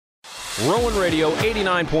Rowan Radio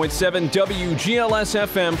 89.7 WGLS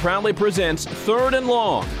FM proudly presents Third and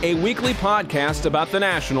Long, a weekly podcast about the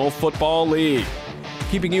National Football League,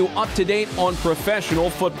 keeping you up to date on professional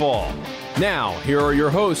football. Now, here are your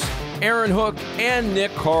hosts, Aaron Hook and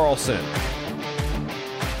Nick Carlson.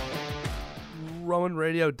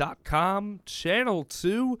 RowanRadio.com, Channel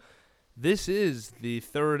 2. This is the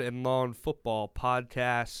Third and Long Football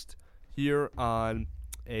Podcast here on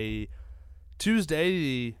a Tuesday,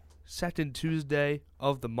 the second Tuesday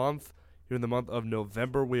of the month. Here in the month of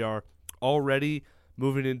November, we are already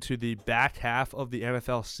moving into the back half of the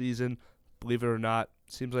NFL season. Believe it or not,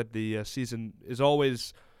 seems like the season is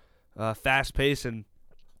always fast-paced and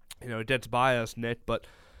it gets by us, Nick. But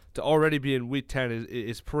to already be in Week 10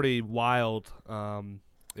 is pretty wild.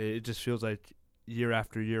 It just feels like year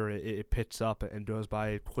after year it picks up and goes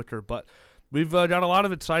by quicker. But we've got a lot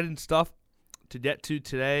of exciting stuff to get to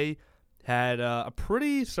today. Had a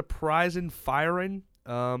pretty surprising firing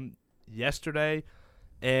yesterday,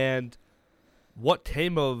 and what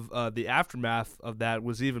came of the aftermath of that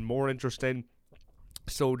was even more interesting.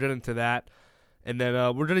 So we'll get into that. And then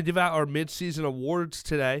we're going to give out our mid-season awards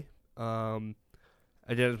today. Again,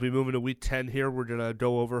 as we move into Week 10 here, we're going to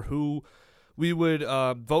go over who we would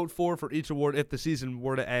vote for each award if the season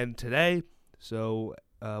were to end today. So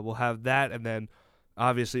we'll have that, and then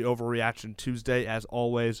obviously Overreaction Tuesday, as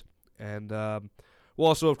always. And we'll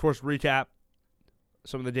also, of course, recap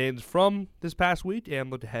some of the games from this past week and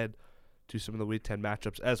look ahead to some of the Week 10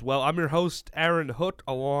 matchups as well. I'm your host, Aaron Hook,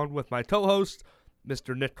 along with my co-host,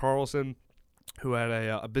 Mr. Nick Carlson, who had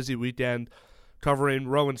a busy weekend covering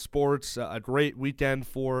Rowan sports, a great weekend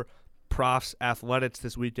for Profs Athletics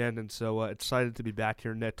this weekend, and so excited to be back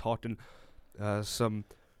here, Nick, talking some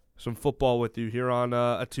football with you here on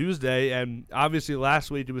a Tuesday. And obviously last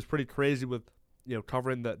week it was pretty crazy with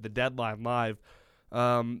covering the deadline live.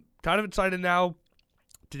 Kind of excited now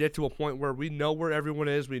to get to a point where we know where everyone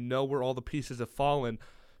is, we know where all the pieces have fallen,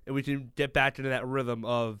 and we can get back into that rhythm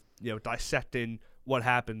of dissecting what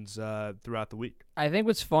happens throughout the week. I think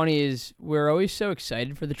what's funny is we're always so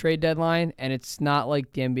excited for the trade deadline, and it's not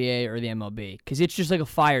like the NBA or the MLB, because it's just like a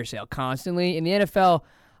fire sale constantly. In the NFL,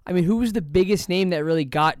 I mean, who was the biggest name that really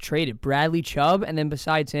got traded? Bradley Chubb, and then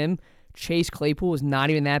besides him, Chase Claypool was not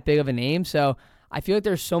even that big of a name. So I feel like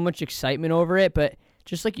there's so much excitement over it, but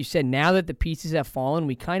just like you said, now that the pieces have fallen,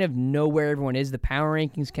 we kind of know where everyone is. The power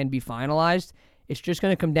rankings can be finalized. It's just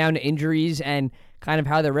going to come down to injuries and kind of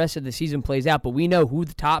how the rest of the season plays out. But we know who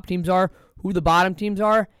the top teams are, who the bottom teams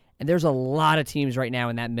are, and there's a lot of teams right now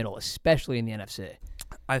in that middle, especially in the NFC.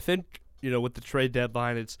 I think, with the trade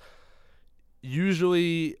deadline, it's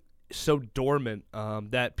usually so dormant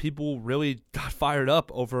that people really got fired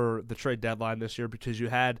up over the trade deadline this year because you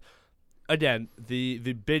had, again, the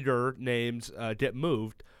bigger names get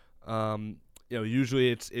moved.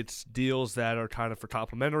 Usually it's deals that are kind of for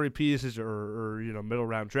complementary pieces or middle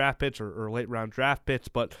round draft picks or late round draft picks.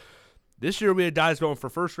 But this year we had guys going for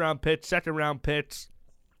first round picks, second round picks,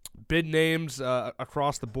 big names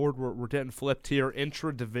across the board. We're getting flipped here.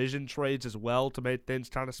 Intra-division trades as well to make things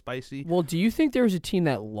kind of spicy. Well, do you think there was a team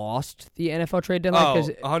that lost the NFL trade deadline?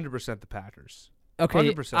 100% the Packers.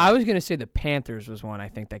 Okay, 100%. I was going to say the Panthers was one I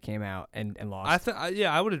think that came out and lost.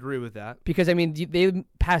 I would agree with that. Because, I mean, they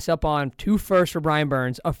pass up on 2 firsts for Brian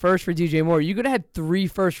Burns, a first for DJ Moore. You could have had 3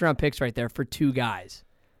 first-round picks right there for 2 guys.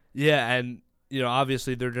 Yeah, and,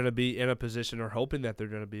 obviously they're going to be in a position or hoping that they're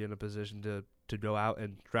going to be in a position to go out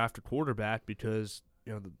and draft a quarterback because,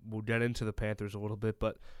 we'll get into the Panthers a little bit.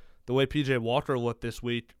 But the way P.J. Walker looked this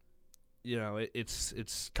week,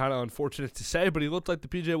 it's kind of unfortunate to say, but he looked like the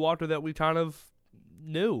P.J. Walker that we kind of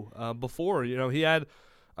knew before. He had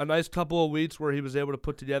a nice couple of weeks where he was able to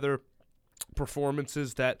put together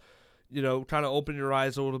performances that kind of open your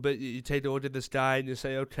eyes a little bit. You take a look at this guy and you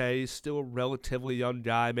say, okay, he's still a relatively young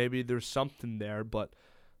guy, maybe there's something there. But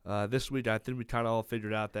this week I think we kind of all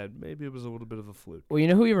figured out that maybe it was a little bit of a fluke. Well, you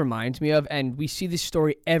know who he reminds me of, and we see this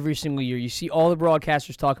story every single year. You see all the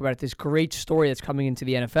broadcasters talk about it. This great story that's coming into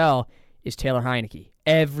the NFL is Taylor Heineke.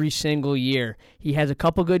 Every single year. He has a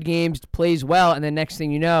couple good games, plays well, and then next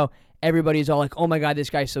thing you know, everybody's all like, oh my God, this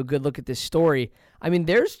guy's so good, look at this story. I mean,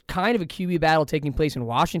 there's kind of a QB battle taking place in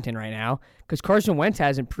Washington right now because Carson Wentz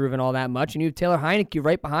hasn't proven all that much, and you have Taylor Heineke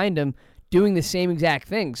right behind him doing the same exact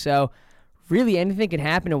thing. So really anything can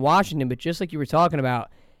happen in Washington, but just like you were talking about,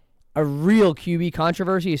 a real QB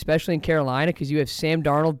controversy, especially in Carolina, because you have Sam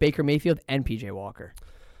Darnold, Baker Mayfield, and P.J. Walker.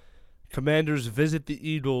 Commanders visit the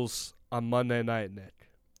Eagles on Monday night, Nick,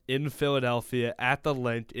 in Philadelphia at the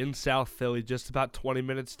Link in South Philly, just about 20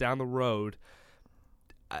 minutes down the road.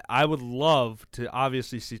 I would love to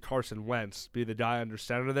obviously see Carson Wentz be the guy under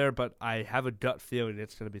center there, but I have a gut feeling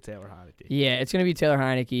it's going to be Taylor Heinicke. Yeah, it's going to be Taylor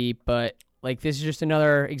Heinicke, but like this is just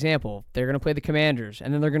another example. They're going to play the Commanders,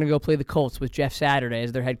 and then they're going to go play the Colts with Jeff Saturday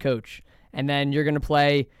as their head coach. And then you're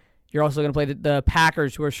also going to play the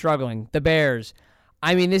Packers, who are struggling, the Bears.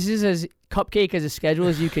 I mean, this is as cupcake as a schedule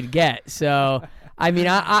as you could get. So, I mean,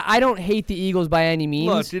 I don't hate the Eagles by any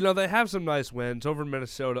means. Look, they have some nice wins over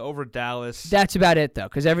Minnesota, over Dallas. That's about it, though,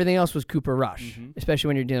 because everything else was Cooper Rush, especially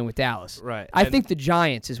when you're dealing with Dallas. Right. I think the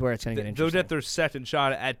Giants is where it's going to get interesting. They'll get their second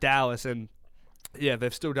shot at Dallas, and, yeah,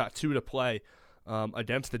 they've still got 2 to play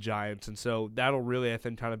against the Giants. And so that'll really, I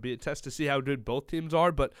think, kind of be a test to see how good both teams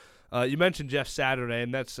are. But you mentioned Jeff Saturday,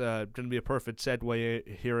 and that's going to be a perfect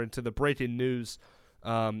segue here into the breaking news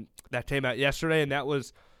that came out yesterday, and that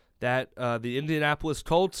was that the Indianapolis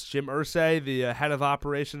Colts, Jim Irsay, the head of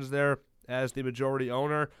operations there as the majority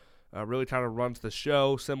owner, really kind of runs the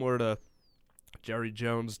show, similar to Jerry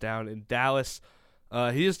Jones down in Dallas.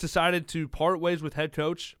 He has decided to part ways with head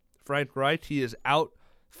coach Frank Reich. He is out,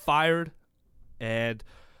 fired, and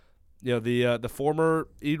the former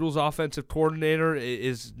Eagles offensive coordinator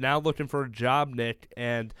is now looking for a job, Nick,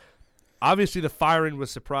 and obviously the firing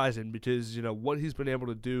was surprising because, what he's been able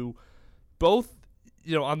to do both,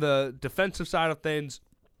 on the defensive side of things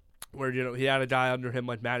where, he had a guy under him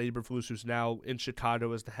like Matt Eberflus who's now in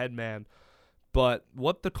Chicago as the head man, but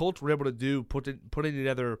what the Colts were able to do putting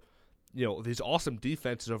together, these awesome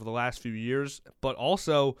defenses over the last few years, but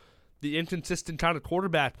also the inconsistent kind of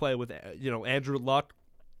quarterback play with, Andrew Luck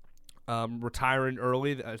retiring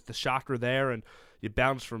early, the shocker there, and you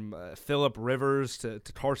bounce from Phillip Rivers to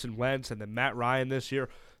Carson Wentz and then Matt Ryan this year.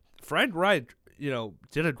 Frank Reich,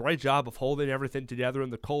 did a great job of holding everything together,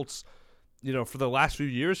 and the Colts, for the last few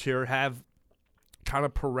years here have kind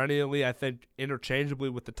of perennially, I think, interchangeably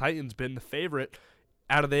with the Titans, been the favorite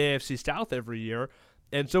out of the AFC South every year.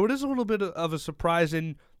 And so it is a little bit of a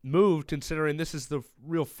surprising move, considering this is the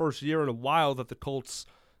real first year in a while that the Colts,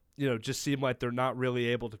 just seem like they're not really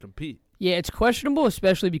able to compete. Yeah, it's questionable,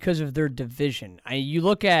 especially because of their division. You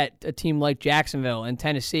look at a team like Jacksonville and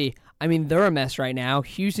Tennessee, I mean, they're a mess right now.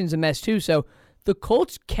 Houston's a mess too, so the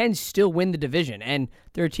Colts can still win the division, and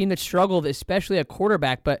they're a team that struggled, especially at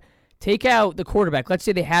quarterback, but take out the quarterback. Let's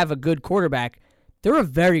say they have a good quarterback. They're a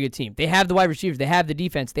very good team. They have the wide receivers, they have the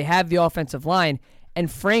defense, they have the offensive line,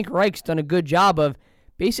 and Frank Reich's done a good job of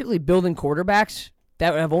basically building quarterbacks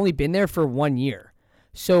that have only been there for 1 year.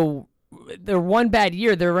 So their one bad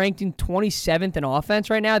year, they're ranked in 27th in offense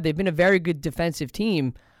right now. They've been a very good defensive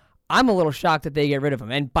team. I'm a little shocked that they get rid of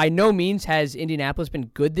him. And by no means has Indianapolis been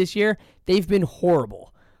good this year. They've been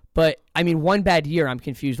horrible. But, I mean, one bad year, I'm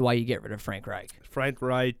confused why you get rid of Frank Reich. Frank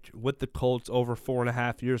Reich with the Colts over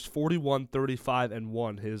 4.5 years,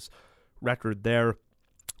 41-35-1, his record there.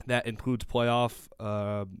 That includes playoff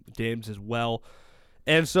games as well.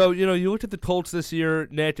 And so, you looked at the Colts this year,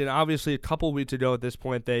 Nick, and obviously a couple weeks ago at this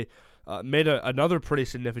point, they made another pretty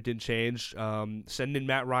significant change, sending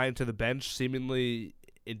Matt Ryan to the bench seemingly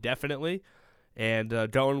indefinitely, and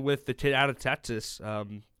going with the kid out of Texas,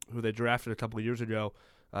 who they drafted a couple of years ago,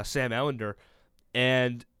 Sam Ellender.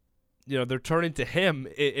 And, they're turning to him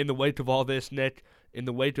in the wake of all this, Nick, in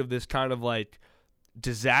the wake of this kind of like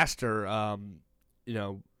disaster,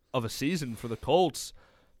 of a season for the Colts.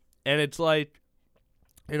 And it's like,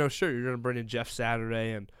 sure, you're going to bring in Jeff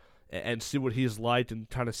Saturday and see what he's like and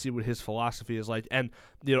kind of see what his philosophy is like. And,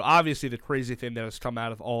 obviously the crazy thing that has come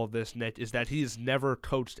out of all of this, Nick, is that he has never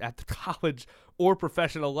coached at the college or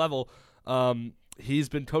professional level. He's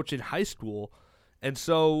been coaching high school. And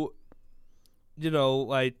so,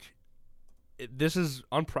 this is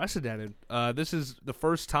unprecedented. This is the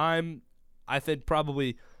first time, I think,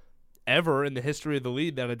 probably ever in the history of the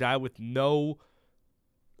league that a guy with no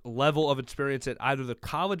level of experience at either the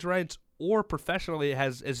college ranks or professionally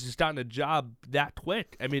has just gotten a job that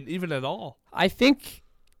quick. I mean, even at all. I think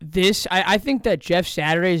that Jeff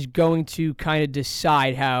Saturday is going to kind of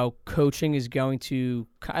decide how coaching is going to,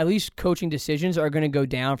 at least coaching decisions are going to go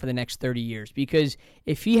down for the next 30 years. Because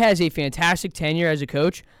if he has a fantastic tenure as a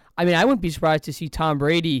coach, I mean, I wouldn't be surprised to see Tom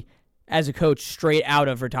Brady as a coach straight out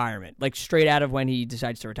of retirement, like straight out of when he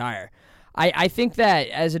decides to retire. I think that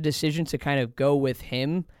as a decision to kind of go with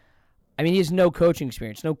him, I mean, he has no coaching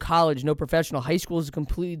experience, no college, no professional. High school is a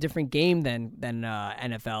completely different game than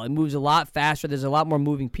NFL. It moves a lot faster. There's a lot more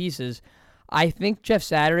moving pieces. I think Jeff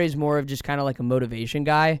Saturday is more of just kind of like a motivation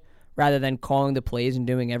guy rather than calling the plays and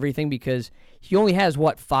doing everything, because he only has,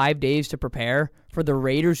 5 days to prepare for the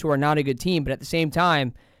Raiders, who are not a good team. But at the same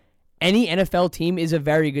time, any NFL team is a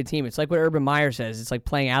very good team. It's like what Urban Meyer says. It's like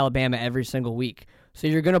playing Alabama every single week. So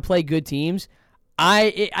you're going to play good teams.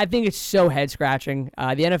 I think it's so head-scratching.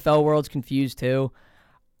 The NFL world's confused, too.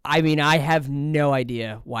 I mean, I have no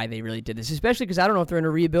idea why they really did this, especially because I don't know if they're going to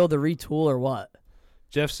rebuild or retool or what.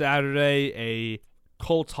 Jeff Saturday, a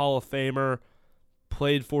Colts Hall of Famer,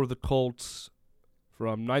 played for the Colts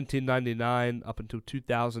from 1999 up until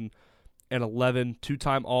 2011,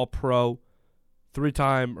 two-time All-Pro,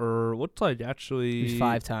 three-time, He's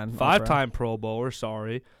five-time. Five-time Pro Bowler,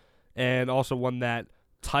 sorry, and also won that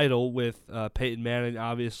title with Peyton Manning,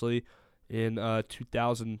 obviously, in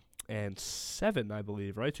 2007, I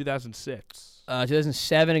believe, right? 2006.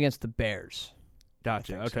 2007 against the Bears.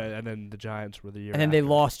 Gotcha. Okay, so. And then the Giants were the year And then after. they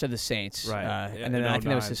lost to the Saints. Right. And then I think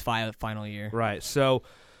that was his final year. Right. So,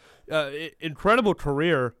 incredible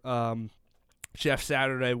career. Jeff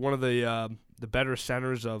Saturday, one of the better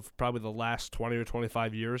centers of probably the last 20 or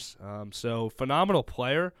 25 years. So, phenomenal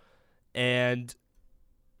player. And,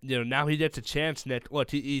 now he gets a chance.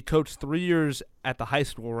 Look, he coached 3 years at the high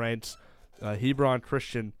school ranks, Hebron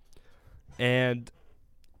Christian. And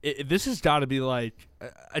this has got to be like,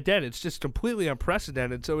 again, it's just completely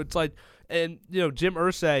unprecedented. So it's like, and Jim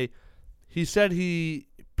Irsay, he said he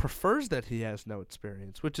prefers that he has no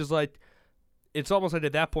experience, which is like, it's almost like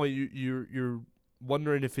at that point you're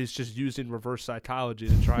wondering if he's just using reverse psychology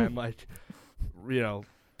to try and like,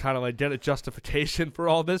 kind of like get a justification for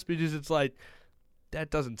all this, because it's like, that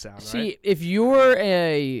doesn't sound right. See, if you're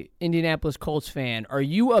a Indianapolis Colts fan, are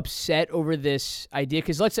you upset over this idea?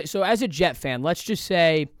 Because let's say, so as a Jet fan, let's just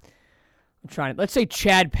say, let's say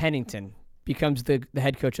Chad Pennington becomes the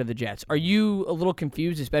head coach of the Jets. Are you a little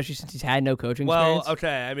confused, especially since he's had no coaching experience? Well,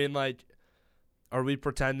 okay. I mean, like, are we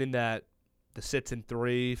pretending that the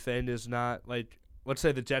 6-3 thing is not, like, let's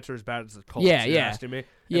say the Jets are as bad as the Colts? Yeah. Asking me.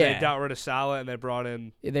 And they got rid of Salah and they brought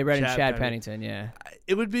in Chad Pennington. Yeah.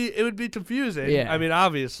 It would be confusing. Yeah. I mean,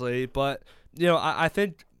 obviously, but I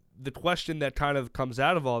think the question that kind of comes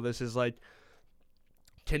out of all this is like,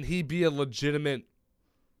 can he be a legitimate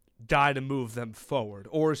guy to move them forward,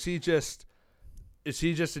 or is he just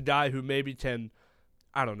a guy who maybe can,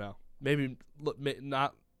 I don't know, maybe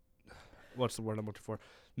not. What's the word I'm looking for?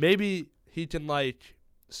 Maybe he can like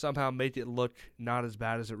somehow make it look not as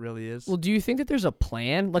bad as it really is. Well, do you think that there's a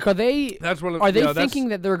plan? Like, are they thinking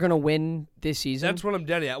that they're going to win this season? That's what I'm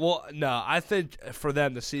getting at. Well, no, I think for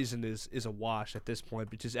them the season is a wash at this point,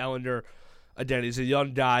 because Ehlinger, again, he's a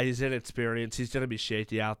young guy, he's inexperienced, he's going to be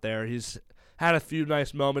shaky out there. He's had a few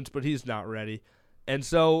nice moments, but he's not ready. And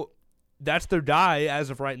so that's their guy as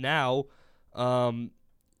of right now.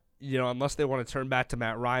 Unless they want to turn back to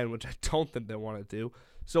Matt Ryan, which I don't think they want to do.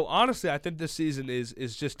 So, honestly, I think this season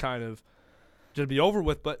is just kind of going to be over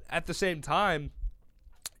with. But at the same time,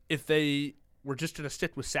 if they were just going to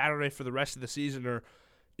stick with Saturday for the rest of the season, or,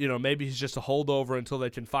 maybe he's just a holdover until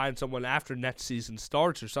they can find someone after next season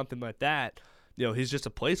starts or something like that, he's just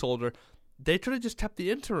a placeholder, they could have just kept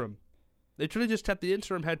the interim. They could have just kept the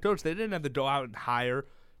interim head coach. They didn't have to go out and hire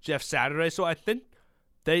Jeff Saturday. So I think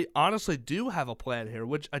they honestly do have a plan here,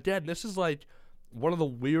 which, again, this is like one of the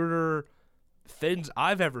weirder things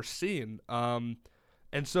I've ever seen. And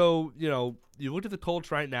so, you look at the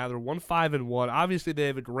Colts right now, they're 1-5-1. Obviously, they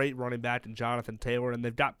have a great running back in Jonathan Taylor, and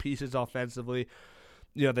they've got pieces offensively.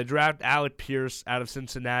 They draft Alec Pierce out of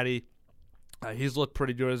Cincinnati. He's looked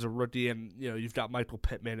pretty good as a rookie, and, you've got Michael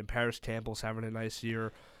Pittman and Paris Campbell's having a nice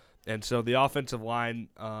year. And so the offensive line,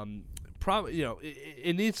 probably,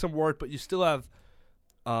 it needs some work, but you still have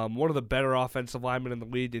one of the better offensive linemen in the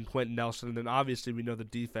league in Quentin Nelson, and then obviously we know the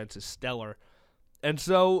defense is stellar. And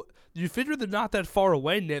so you figure they're not that far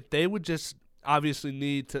away, Nick. They would just obviously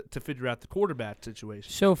need to figure out the quarterback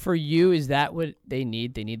situation. So for you, is that what they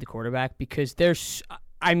need? They need the quarterback? Because they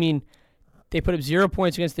put up 0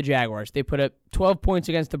 points against the Jaguars. They put up 12 points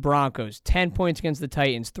against the Broncos, 10 points against the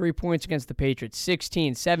Titans, 3 points against the Patriots,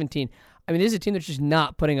 16, 17. I mean, this is a team that's just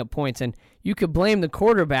not putting up points, and you could blame the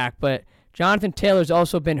quarterback, but Jonathan Taylor's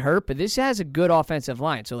also been hurt, but this has a good offensive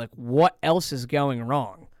line. So, like, what else is going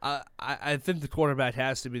wrong? I think the quarterback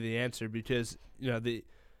has to be the answer, because,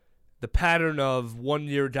 the pattern of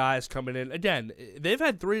one-year guys coming in. Again, they've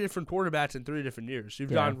had 3 different quarterbacks in 3 different years.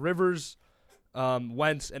 You've gone Rivers,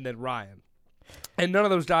 Wentz, and then Ryan. And none of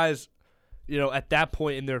those guys, at that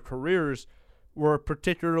point in their careers were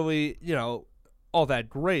particularly, all that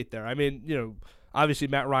great there. I mean, obviously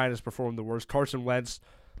Matt Ryan has performed the worst. Carson Wentz,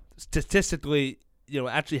 statistically,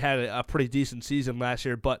 actually had a pretty decent season last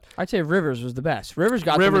year. But I'd say Rivers was the best. Rivers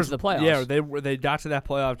got them into the playoffs. Yeah, they got to that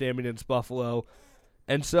playoff game against Buffalo.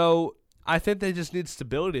 And so I think they just need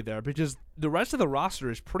stability there, because the rest of the roster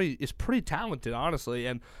is pretty talented, honestly.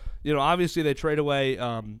 And, obviously they trade away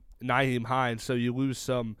Nyheim Hines, so you lose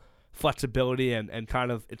some flexibility and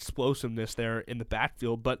kind of explosiveness there in the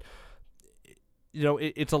backfield. But,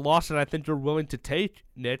 it's a loss that I think you're willing to take,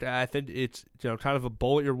 Nick. I think it's, kind of a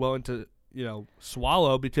bullet you're willing to,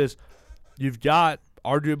 swallow because you've got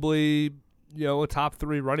arguably, a top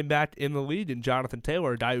 3 running back in the league in Jonathan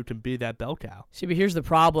Taylor, a guy who can be that bell cow. See, but here's the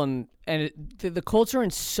problem, and the Colts are in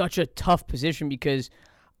such a tough position because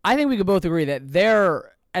I think we could both agree that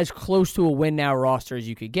they're as close to a win-now roster as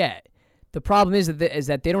you could get. The problem is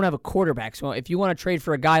that they don't have a quarterback. So if you want to trade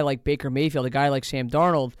for a guy like Baker Mayfield, a guy like Sam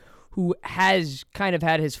Darnold, who has kind of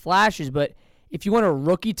had his flashes, but if you want a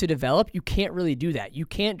rookie to develop, you can't really do that. You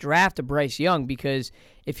can't draft a Bryce Young because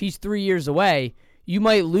if he's 3 years away, you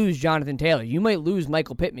might lose Jonathan Taylor. You might lose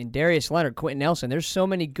Michael Pittman, Darius Leonard, Quentin Nelson. There's so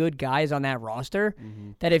many good guys on that roster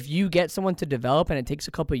that if you get someone to develop and it takes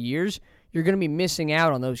a couple of years, you're going to be missing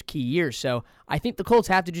out on those key years. So I think the Colts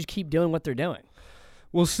have to just keep doing what they're doing.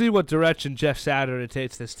 We'll see what direction Jeff Saturday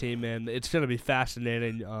takes this team in. It's going to be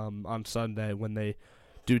fascinating on Sunday when they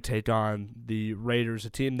do take on the Raiders,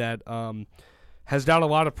 a team that has got a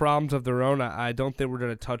lot of problems of their own. I don't think we're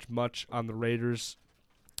going to touch much on the Raiders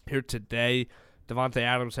here today. Davante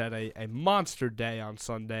Adams had a monster day on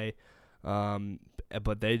Sunday,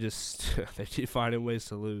 but they keep finding ways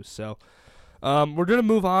to lose. So we're going to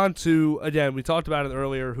move on to, again, we talked about it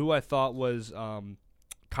earlier, who I thought was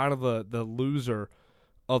kind of the loser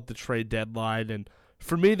of the trade deadline. And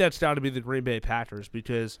for me, that's got to be the Green Bay Packers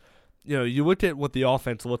because, you look at what the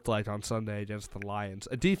offense looked like on Sunday against the Lions,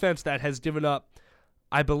 a defense that has given up,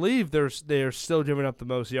 I believe they are still giving up the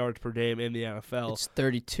most yards per game in the NFL. It's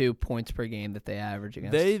 32 points per game that they average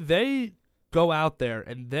against. They go out there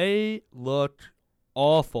and they look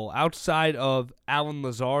awful. Outside of Allen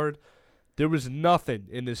Lazard, there was nothing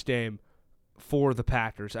in this game for the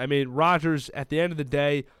Packers. I mean, Rodgers, at the end of the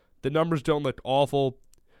day, the numbers don't look awful,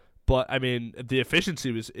 but, I mean, the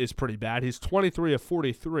efficiency is pretty bad. He's 23 of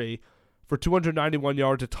 43 for 291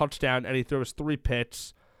 yards, a touchdown, and he throws 3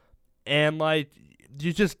 picks. And,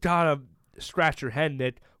 you just got to scratch your head,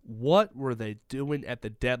 Nick. What were they doing at the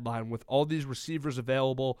deadline with all these receivers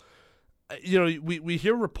available? We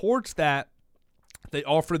hear reports that they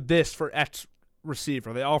offered this for X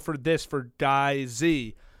receiver. They offered this for guy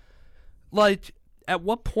Z. At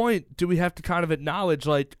what point do we have to kind of acknowledge,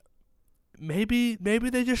 maybe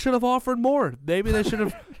they just should have offered more. Maybe they should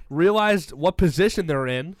have realized what position they're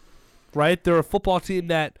in, right? They're a football team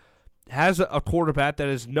that has a quarterback that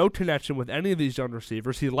has no connection with any of these young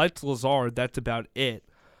receivers. He likes Lazard. That's about it.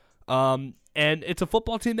 And it's a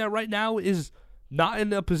football team that right now is not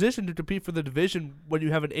in a position to compete for the division when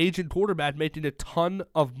you have an aging quarterback making a ton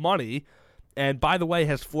of money. And, by the way,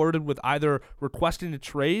 has flirted with either requesting a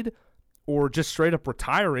trade or just straight up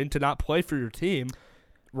retiring to not play for your team,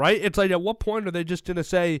 right? It's at what point are they just going to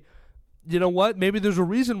say, you know what, maybe there's a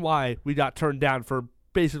reason why we got turned down for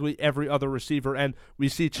basically every other receiver, and we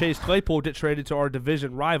see Chase Claypool get traded to our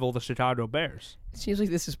division rival, the Chicago Bears. It seems like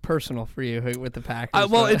this is personal for you with the Packers.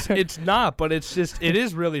 Well, it's not, but it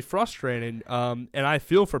is really frustrating. And I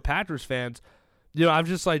feel for Packers fans. I've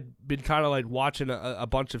just been kind of watching a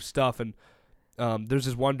bunch of stuff, and there's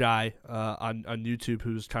this one guy on YouTube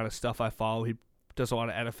whose kind of stuff I follow. He does a lot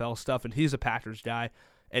of NFL stuff, and he's a Packers guy,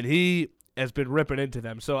 and he has been ripping into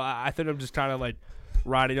them. So I think I'm just kind of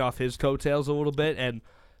riding off his coattails a little bit and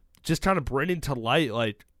just kind of bringing to light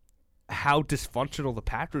how dysfunctional the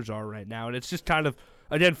Packers are right now. And it's just kind of,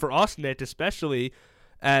 again, for us, Nick, especially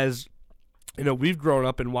as, we've grown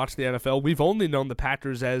up and watched the NFL, we've only known the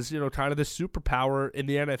Packers as, kind of the superpower in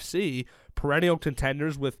the NFC, perennial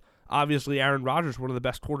contenders with obviously Aaron Rodgers, one of the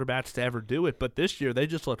best quarterbacks to ever do it. But this year, they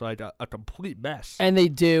just look like a complete mess. And they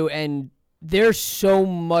do, and there's so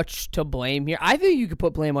much to blame here. I think you could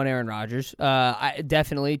put blame on Aaron Rodgers,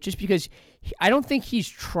 definitely, just because I don't think he's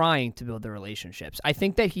trying to build the relationships. I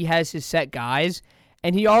think that he has his set guys,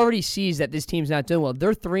 and he already sees that this team's not doing well.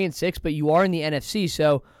 They're 3-6, but you are in the NFC,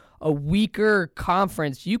 so a weaker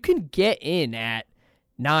conference, you can get in at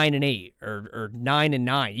 9-8 or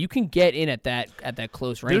 9-9. You can get in at that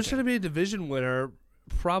close ranking. There's going to be a division winner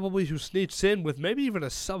probably who sneaks in with maybe even a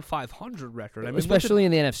sub 500 record. I mean, especially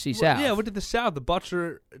in the NFC South. Yeah, look at the South. The Bucs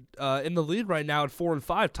are in the lead right now at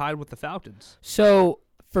 4-5, tied with the Falcons. So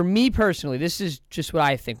for me personally, this is just what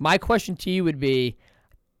I think. My question to you would be: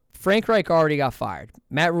 Frank Reich already got fired.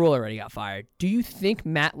 Matt Rule already got fired. Do you think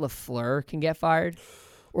Matt LaFleur can get fired,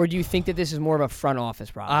 or do you think that this is more of a front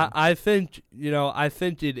office problem? I think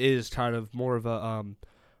it is kind of more of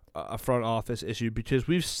a front office issue because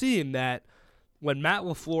we've seen that. When Matt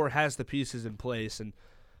LaFleur has the pieces in place, and,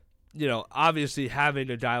 obviously having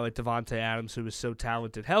a guy like Davante Adams who is so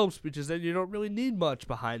talented helps because then you don't really need much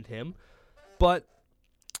behind him. But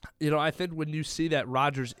I think when you see that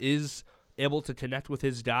Rodgers is able to connect with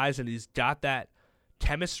his guys and he's got that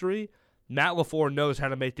chemistry, Matt LaFleur knows how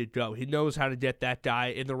to make it go. He knows how to get that guy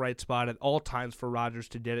in the right spot at all times for Rodgers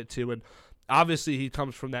to get it to. And obviously he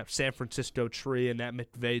comes from that San Francisco tree and that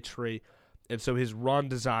McVay tree, and so his run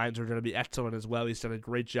designs are going to be excellent as well. He's done a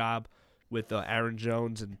great job with Aaron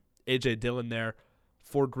Jones and A.J. Dillon there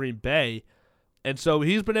for Green Bay. And so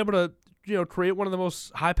he's been able to create one of the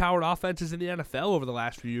most high-powered offenses in the NFL over the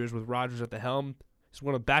last few years with Rodgers at the helm. He's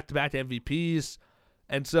won back-to-back MVPs.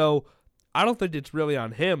 And so I don't think it's really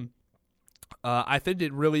on him. I think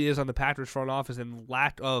it really is on the Packers front office and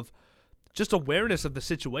lack of just awareness of the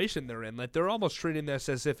situation they're in. Like, they're almost treating this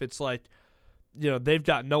as if it's like, they've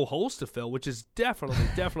got no holes to fill, which is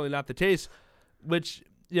definitely not the case, which,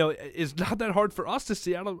 is not that hard for us to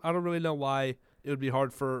see. I don't really know why it would be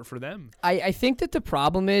hard for them. I think that the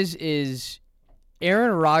problem is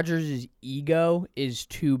Aaron Rodgers' ego is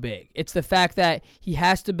too big. It's the fact that he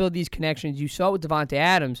has to build these connections. You saw it with Davante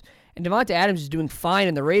Adams, and Davante Adams is doing fine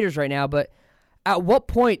in the Raiders right now, but at what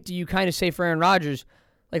point do you kind of say for Aaron Rodgers,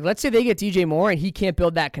 like, let's say they get DJ Moore and he can't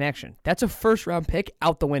build that connection. That's a first-round pick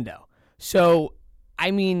out the window. So, I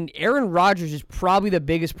mean, Aaron Rodgers is probably the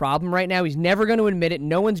biggest problem right now. He's never going to admit it.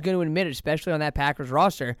 No one's going to admit it, especially on that Packers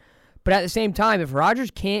roster. But at the same time, if Rodgers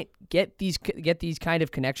can't get these kind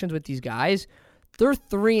of connections with these guys, they're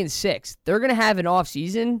 3-6. They're going to have an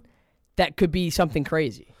offseason that could be something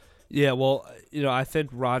crazy. Yeah, well, I think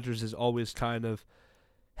Rodgers has always kind of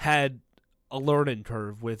had a learning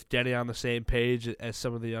curve with getting on the same page as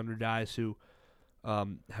some of the other guys who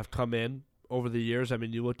have come in over the years. I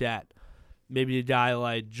mean, you look at maybe a guy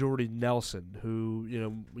like Jordy Nelson, who,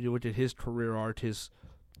 you look at his career arc, his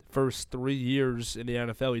first 3 years in the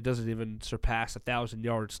NFL, he doesn't even surpass 1,000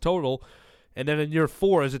 yards total. And then in year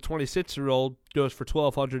 4, as a 26-year-old, goes for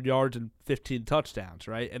 1,200 yards and 15 touchdowns,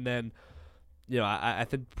 right? And then, I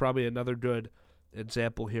think probably another good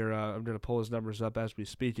example here, I'm going to pull his numbers up as we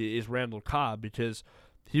speak, is Randall Cobb, because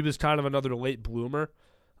he was kind of another late bloomer.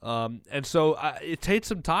 And so it takes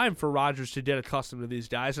some time for Rodgers to get accustomed to these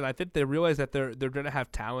guys, and I think they realize that they're going to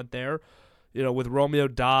have talent there, with Romeo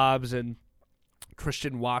Doubs and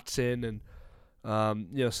Christian Watson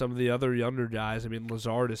and some of the other younger guys. I mean,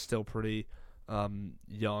 Lazard is still pretty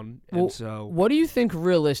young. Well, and so what do you think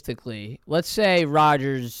realistically? Let's say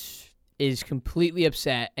Rodgers is completely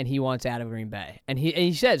upset and he wants out of Green Bay, and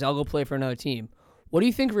he says, "I'll go play for another team." What do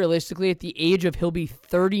you think realistically at the age of, he'll be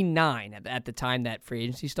 39 at the time that free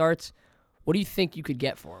agency starts, what do you think you could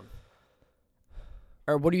get for him?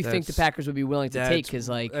 Or what do you think the Packers would be willing to take? Because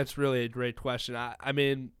that's really a great question. I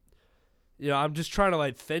mean, I'm just trying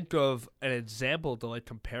to think of an example to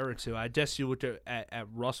compare it to. I guess you look at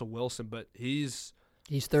Russell Wilson, but he's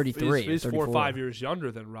 33. He's 4 or 5 years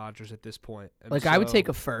younger than Rodgers at this point. And I would take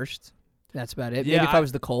a first. That's about it. Yeah, maybe if I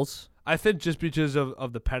was the Colts. I think just because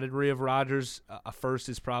of the pedigree of Rodgers, a first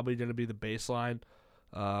is probably going to be the baseline.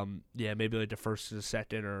 Maybe the first to the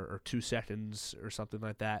second or 2 seconds or something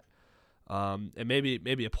like that. And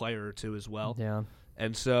maybe a player or two as well. Yeah.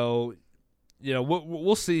 And so,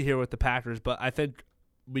 we'll see here with the Packers, but I think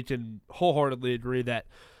we can wholeheartedly agree that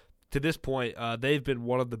to this point, they've been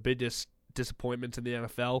one of the biggest disappointments in the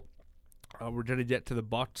NFL. We're going to get to the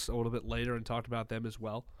Bucs a little bit later and talk about them as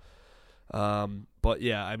well. But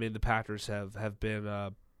yeah, I mean, the Packers have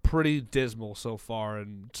been pretty dismal so far,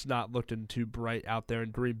 and it's not looking too bright out there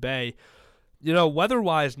in Green Bay.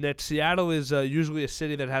 Weather-wise, Nick, Seattle is usually a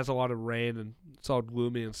city that has a lot of rain, and it's all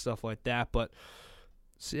gloomy and stuff like that, but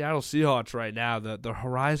Seattle Seahawks right now, the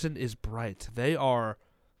horizon is bright. They are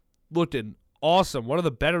looking awesome. One of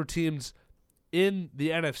the better teams in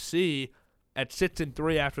the NFC at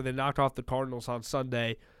 6-3 after they knocked off the Cardinals on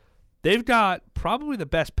Sunday. They've got probably the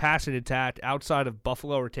best passing attack outside of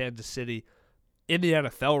Buffalo or Kansas City in the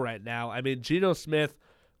NFL right now. I mean, Geno Smith,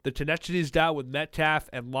 the connection he's got with Metcalf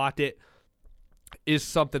and Lockett is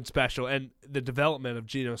something special. And the development of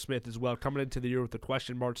Geno Smith as well, coming into the year with the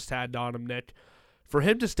question marks tagged on him, Nick. For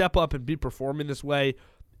him to step up and be performing this way,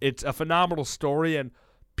 it's a phenomenal story. And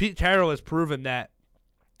Pete Carroll has proven that,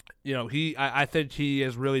 I think he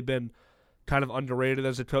has really been kind of underrated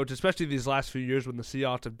as a coach, especially these last few years when the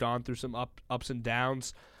Seahawks have gone through some ups and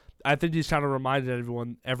downs. I think he's kind of reminded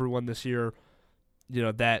everyone this year,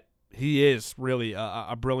 that he is really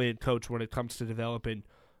a brilliant coach when it comes to developing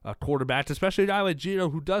quarterbacks, especially a guy like Geno,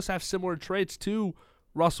 who does have similar traits to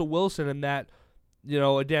Russell Wilson in that,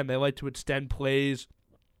 again, they like to extend plays,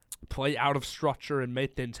 play out of structure, and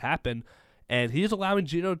make things happen. And he's allowing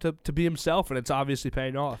Geno to be himself, and it's obviously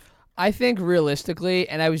paying off. I think realistically,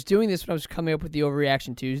 and I was doing this when I was coming up with the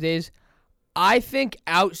Overreaction Tuesdays, I think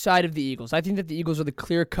outside of the Eagles, I think that the Eagles are the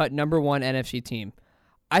clear-cut number 1 NFC team.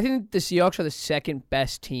 I think the Seahawks are the second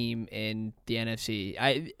best team in the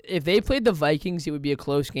NFC. If they played the Vikings, it would be a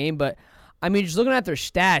close game. But, I mean, just looking at their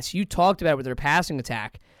stats, you talked about it with their passing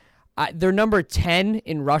attack. They're number 10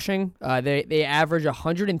 in rushing. They average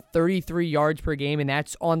 133 yards per game, and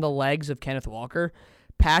that's on the legs of Kenneth Walker.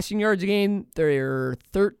 Passing yards a game, they're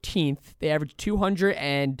 13th. They average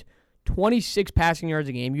 226 passing yards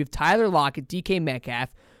a game. You have Tyler Lockett, DK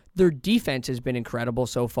Metcalf. Their defense has been incredible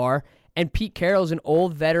so far. And Pete Carroll's an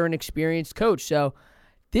old, veteran, experienced coach. So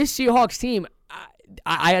this Seahawks team,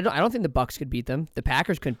 I don't think the Bucs could beat them. The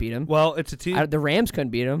Packers couldn't beat them. Well, it's a team. The Rams couldn't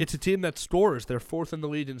beat them. It's a team that scores. They're 4th in the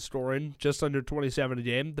league in scoring, just under 27 a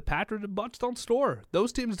game. The Packers and Bucs don't score.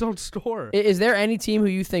 Those teams don't score. Is there any team who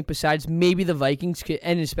you think besides maybe the Vikings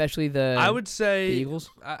and especially the I would say the Eagles?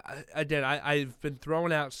 I've been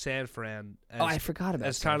throwing out San Fran. I forgot about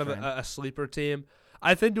as San kind Fran. of a sleeper team.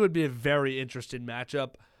 I think it would be a very interesting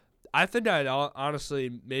matchup. I think I'd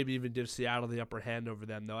honestly maybe even give Seattle the upper hand over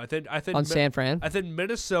them, though. I think on San Fran. I think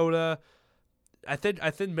Minnesota. I think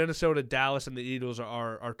Minnesota, Dallas, and the Eagles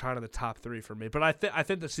are kind of the top 3 for me. But I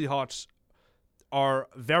think the Seahawks are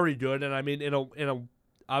very good, and I mean in a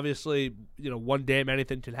obviously one game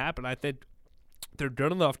anything can happen. I think they're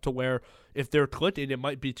good enough to where if they're clicking, it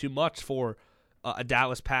might be too much for a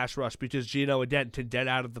Dallas pass rush because Geno again can get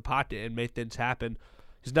out of the pocket and make things happen.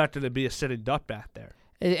 He's not going to be a sitting duck back there.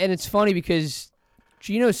 And it's funny because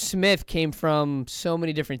Geno Smith came from so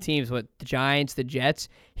many different teams, the Giants, the Jets.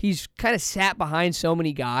 He's kind of sat behind so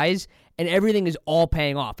many guys, and everything is all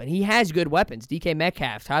paying off. And he has good weapons. DK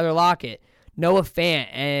Metcalf, Tyler Lockett, Noah Fant,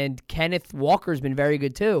 and Kenneth Walker's been very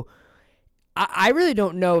good too. I really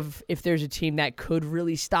don't know if there's a team that could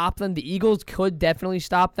really stop them. The Eagles could definitely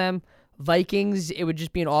stop them. Vikings, it would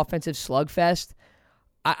just be an offensive slugfest.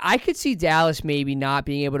 I could see Dallas maybe not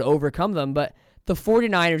being able to overcome them, but the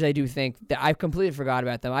 49ers, I do think that I've completely forgot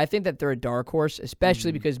about them. I think that they're a dark horse,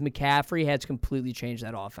 especially because McCaffrey has completely changed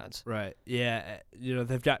that offense. Right. Yeah.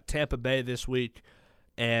 They've got Tampa Bay this week,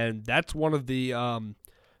 and that's one of the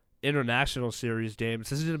international series games.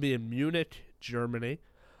 This is going to be in Munich, Germany.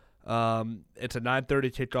 It's a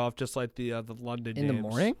 9:30 kickoff, just like the London games. In the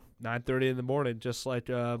morning? 9:30 in the morning, just like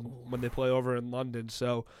when they play over in London.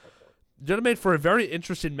 So, going to make for a very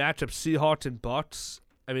interesting matchup, Seahawks and Bucs.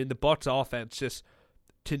 I mean, the Bucs offense just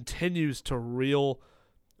continues to reel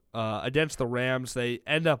against the Rams. They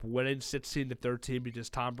end up winning 16-13 because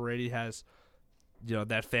Tom Brady has,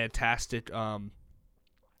 that fantastic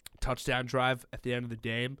touchdown drive at the end of the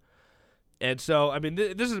game. And so, I mean,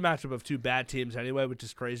 this is a matchup of two bad teams anyway, which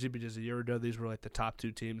is crazy because a year ago these were like the top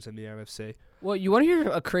 2 teams in the NFC. Well, you want to hear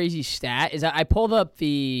a crazy stat? Is that I pulled up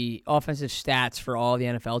the offensive stats for all the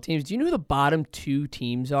NFL teams. Do you know who the bottom 2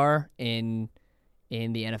 teams are in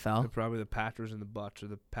the NFL? They're probably the Packers and the Bucs, or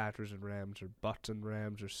the Packers and Rams, or Bucs and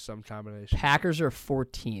Rams, or some combination. Packers are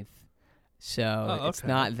 14th, so it's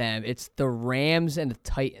not them. It's the Rams and the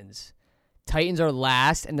Titans. Titans are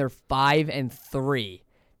last, and they're 5-3.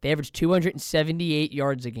 They average 278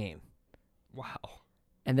 yards a game. Wow.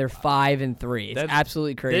 And they're 5-3. It's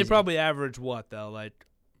absolutely crazy. They probably average what, though? Like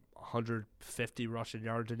 150 rushing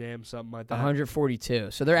yards a game, something like that? 142.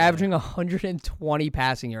 So they're averaging 120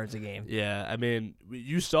 passing yards a game. Yeah, I mean,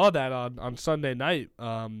 you saw that on Sunday night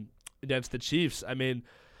against the Chiefs. I mean,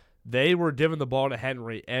 they were giving the ball to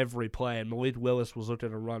Henry every play, and Malik Willis was looking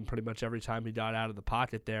to run pretty much every time he got out of the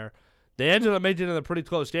pocket there. They ended up making it a pretty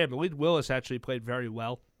close game. Malik Willis actually played very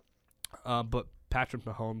well, but Patrick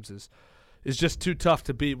Mahomes is just too tough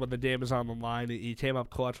to beat when the game is on the line. He came up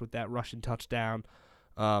clutch with that rushing touchdown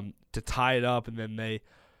to tie it up, and then they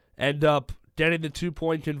end up getting the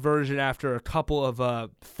 2-point conversion after a couple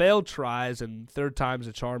of failed tries, and third time's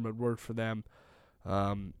a charm. It worked for them.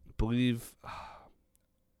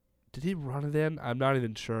 Did he run it in? I'm not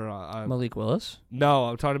even sure. Malik Willis? No,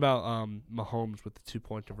 I'm talking about Mahomes with the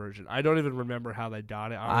 2-point conversion. I don't even remember how they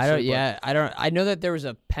got it. Honestly, I know that there was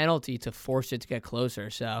a penalty to force it to get closer.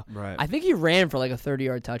 So right. I think he ran for like a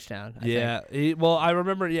 30-yard touchdown. I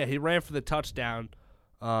remember. Yeah, he ran for the touchdown.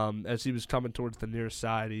 As he was coming towards the near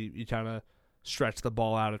side, he kind of stretched the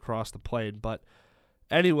ball out across the plate. But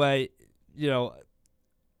anyway,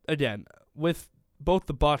 again with both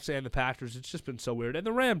the Bucs and the Packers, it's just been so weird. And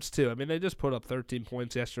the Rams, too. I mean, they just put up 13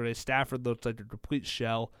 points yesterday. Stafford looks like a complete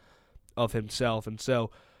shell of himself. And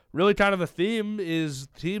so really kind of a theme is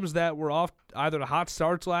teams that were off either the hot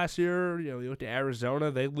starts last year. You look at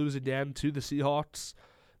Arizona, they lose again to the Seahawks.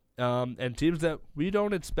 And teams that we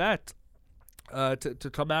don't expect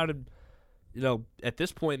to come out and, at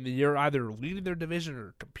this point in the year, either leading their division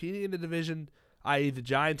or competing in the division, i.e. the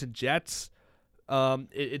Giants and Jets.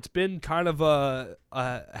 It's been kind of a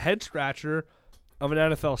head scratcher of an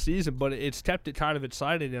NFL season, but it's kept it kind of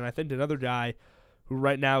exciting. And I think another guy who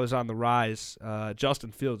right now is on the rise,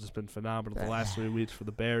 Justin Fields, has been phenomenal the last 3 weeks for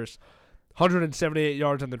the Bears. 178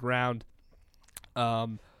 yards on the ground. I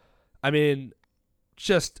mean,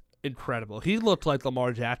 just incredible. He looked like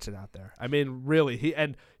Lamar Jackson out there. I mean, really,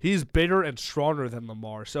 he's bigger and stronger than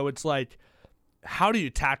Lamar. So it's like, how do you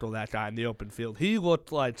tackle that guy in the open field? He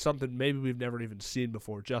looked like something maybe we've never even seen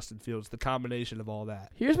before, Justin Fields, the combination of all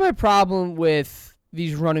that. Here's my problem with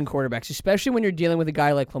these running quarterbacks, especially when you're dealing with a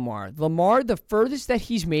guy like Lamar. Lamar, the furthest that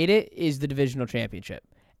he's made it is the divisional championship,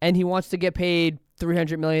 and he wants to get paid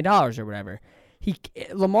 $300 million or whatever.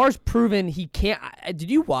 Lamar's proven he can't. Did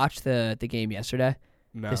you watch the game yesterday?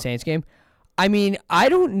 No. The Saints game? I mean, I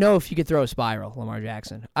don't know if he could throw a spiral, Lamar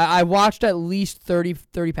Jackson. I watched at least 30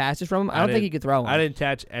 passes from him. I don't think he could throw one. I didn't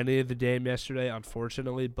catch any of the game yesterday,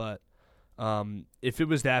 unfortunately, but if it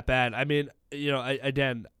was that bad, I mean, you know,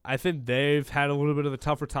 I think they've had a little bit of a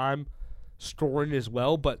tougher time scoring as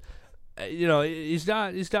well, but you know, he's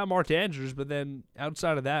not Mark Andrews, but then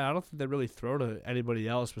outside of that, I don't think they really throw to anybody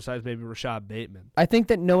else besides maybe Rashad Bateman. I think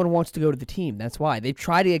that no one wants to go to the team. That's why. They've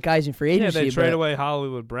tried to get guys in free agency. Yeah, they trade away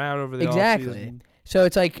Hollywood Brown over the offseason. So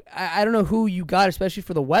it's like, I don't know who you got, especially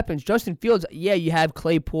for the weapons. Justin Fields, yeah, you have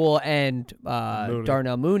Claypool and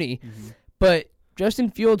Darnell Mooney, but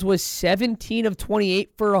Justin Fields was 17 of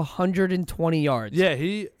 28 for 120 yards. Yeah,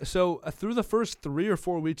 through the first 3 or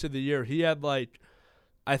 4 weeks of the year, he had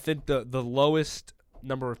I think the lowest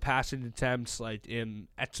number of passing attempts in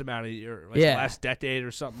X amount of year, the last decade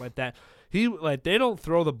or something like that. They don't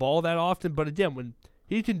throw the ball that often, but again, when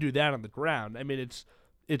he can do that on the ground, I mean,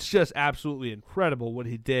 it's just absolutely incredible what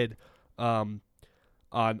he did on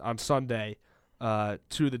Sunday to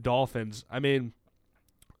the Dolphins. I mean,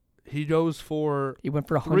 he went for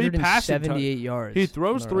 178 yards. He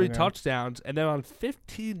throws 3 touchdowns, and then on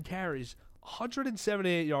 15 carries,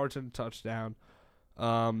 178 yards and a touchdown.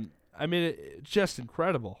 I mean, it's just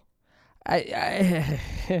incredible.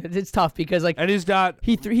 It's tough because and he's got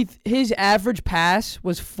his average pass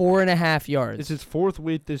was 4.5 yards. It's his 4th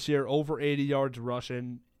week this year, over 80 yards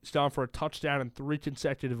rushing. He's down for a touchdown in 3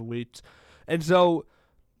 consecutive weeks, and so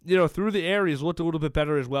you know through the air he's looked a little bit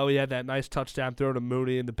better as well. He had that nice touchdown throw to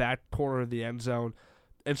Mooney in the back corner of the end zone,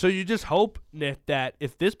 and so you just hope, Nick, that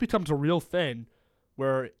if this becomes a real thing,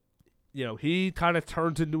 where you know, he kind of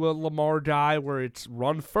turns into a Lamar guy where it's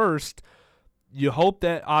run first. You hope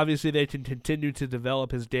that, obviously, they can continue to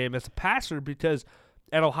develop his game as a passer because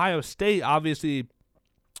at Ohio State, obviously,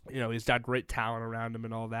 you know, he's got great talent around him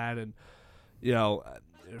and all that and, you know,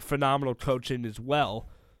 phenomenal coaching as well.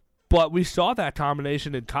 But we saw that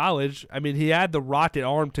combination in college. I mean, he had the rocket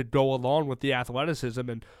arm to go along with the athleticism,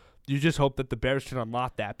 and you just hope that the Bears can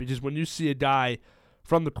unlock that because when you see a guy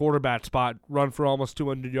from the quarterback spot, run for almost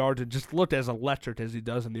 200 yards, and just look as electric as he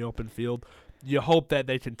does in the open field, you hope that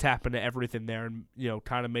they can tap into everything there and, you know,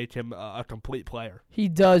 kind of make him a complete player. He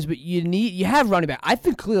does, but you have running back. I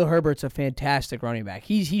think Khalil Herbert's a fantastic running back.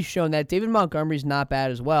 He's shown that. David Montgomery's not bad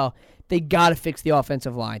as well. They got to fix the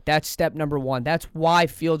offensive line. That's step number 1. That's why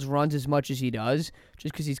Fields runs as much as he does,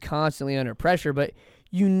 just because he's constantly under pressure. But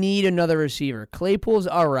you need another receiver. Claypool's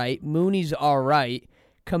all right. Mooney's all right.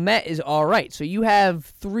 Kmet is all right. So you have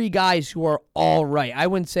 3 guys who are all right. I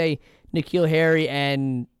wouldn't say N'Keal Harry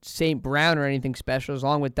and St. Brown or anything special,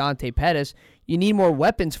 along with Dante Pettis. You need more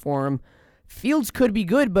weapons for him. Fields could be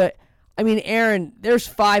good, but, I mean, Aaron, there's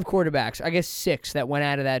 5 quarterbacks, I guess 6 that went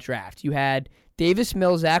out of that draft. You had Davis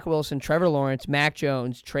Mills, Zach Wilson, Trevor Lawrence, Mac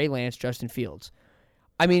Jones, Trey Lance, Justin Fields.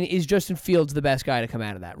 I mean, is Justin Fields the best guy to come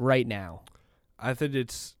out of that right now? I think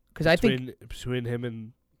it's between him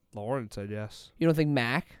and Lawrence, I guess. You don't think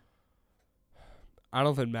Mac? I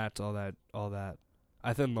don't think Matt's all that.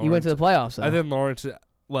 I think Lawrence. He went to the playoffs, though. I think Lawrence.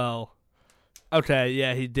 Well, okay,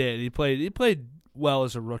 yeah, he did. He played well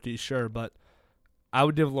as a rookie, sure, but I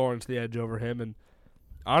would give Lawrence the edge over him. And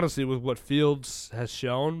honestly, with what Fields has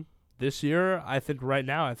shown this year, I think right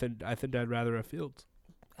now, I think I'd rather have Fields.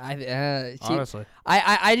 Honestly,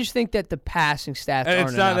 I just think that the passing stats and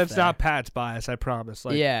aren't enough. It's not Pat's bias, I promise.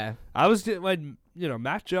 Yeah, I was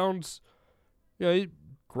Mac Jones,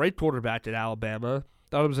 great quarterback at Alabama.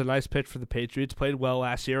 Thought it was a nice pitch for the Patriots. Played well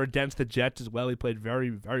last year against the Jets as well. He played very,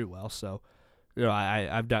 very well. So,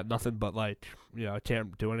 I've got nothing but I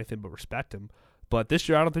can't do anything but respect him. But this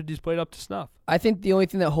year, I don't think he's played up to snuff. I think the only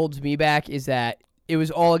thing that holds me back is that it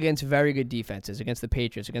was all against very good defenses, against the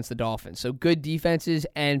Patriots, against the Dolphins. So good defenses,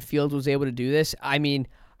 and Fields was able to do this. I mean,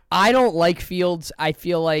 I don't like Fields. I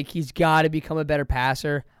feel like he's got to become a better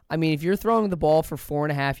passer. I mean, if you're throwing the ball for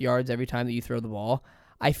 4.5 yards every time that you throw the ball,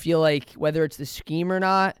 I feel like whether it's the scheme or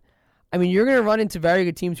not, I mean, you're going to run into very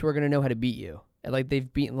good teams who are going to know how to beat you. Like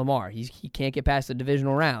they've beaten Lamar. He can't get past the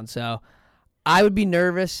divisional round. So I would be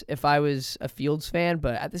nervous if I was a Fields fan,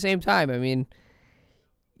 but at the same time, I mean,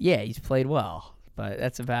 yeah, he's played well, but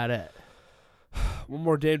that's about it. One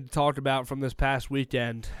more game to talk about from this past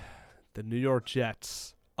weekend. The New York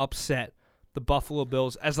Jets upset the Buffalo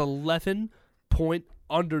Bills as 11-point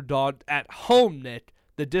underdog at home, Nick.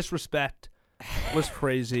 The disrespect was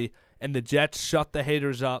crazy, and the Jets shut the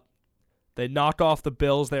haters up. They knocked off the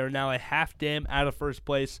Bills. They are now a half game out of first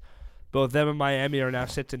place. Both them and Miami are now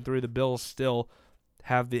 6-3. The Bills still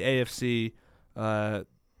have the AFC's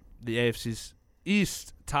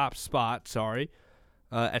East top spot,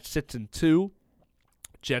 at 6-2.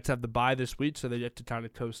 Jets have the bye this week, so they get to kind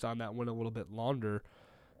of coast on that win a little bit longer.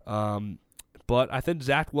 But I think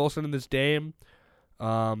Zach Wilson in this game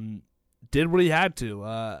did what he had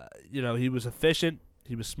to. He was efficient.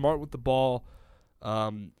 He was smart with the ball.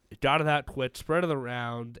 Got it out quick, spread it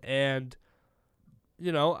around, and,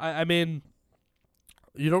 I mean,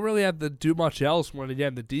 you don't really have to do much else when,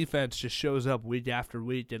 again, the defense just shows up week after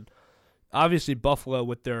week. And obviously Buffalo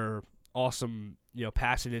with their awesome,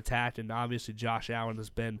 passing attack, and obviously Josh Allen has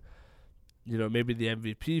been, maybe the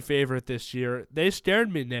MVP favorite this year. They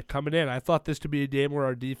scared me, Nick, coming in. I thought this could be a game where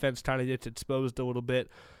our defense kind of gets exposed a little bit.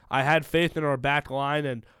 I had faith in our back line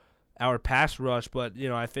and our pass rush, but,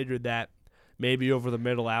 I figured that maybe over the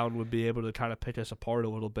middle, Allen would be able to kind of pick us apart a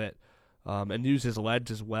little bit and use his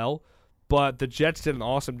legs as well. But the Jets did an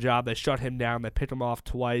awesome job. They shut him down. They picked him off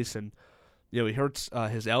twice, and he hurts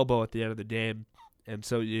his elbow at the end of the game. And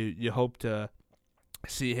so you hope to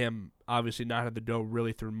see him obviously not have to go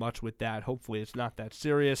really through much with that. Hopefully it's not that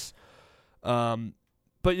serious.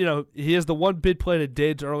 But, he has the one big play to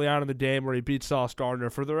Diggs early on in the game where he beat Sauce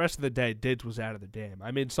Gardner. For the rest of the day, Diggs was out of the game.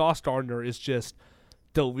 I mean, Sauce Gardner is just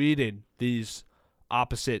deleting these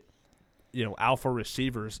opposite, alpha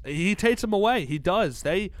receivers. He takes them away. He does.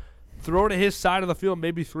 They throw to his side of the field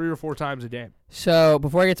maybe 3 or 4 times a game. So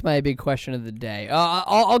before I get to my big question of the day,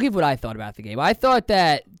 I'll give what I thought about the game. I thought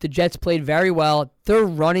that the Jets played very well. Their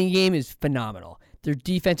running game is phenomenal. Their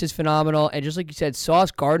defense is phenomenal. And just like you said,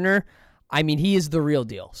 Sauce Gardner, I mean, he is the real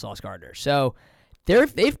deal, Sauce Gardner. So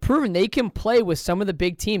they've proven they can play with some of the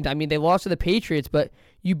big teams. I mean, they lost to the Patriots, but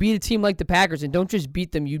you beat a team like the Packers, and don't just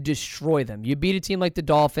beat them, you destroy them. You beat a team like the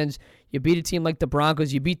Dolphins. You beat a team like the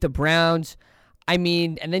Broncos. You beat the Browns. I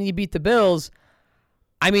mean, and then you beat the Bills.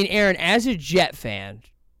 I mean, Aaron, as a Jet fan,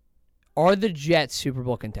 are the Jets Super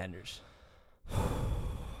Bowl contenders?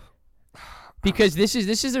 Because this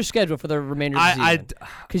is their schedule for the remainder of the season.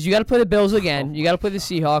 Because you got to play the Bills again, you got to play the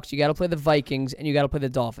Seahawks, you got to play the Vikings, and you got to play the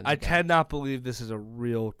Dolphins. I cannot believe this is a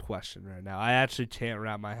real question right now. I actually can't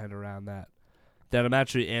wrap my head around that. That I'm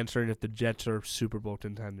actually answering if the Jets are Super Bowl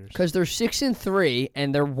contenders. Because they're 6-3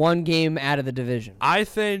 and they're one game out of the division. I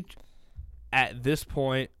think at this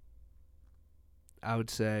point, I would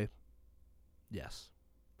say yes.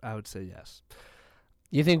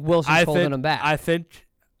 You think Wilson's holding them back? I think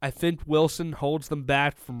Wilson holds them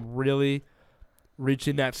back from really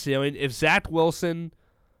reaching that ceiling. If Zach Wilson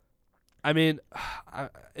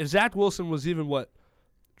was even what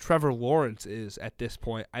Trevor Lawrence is at this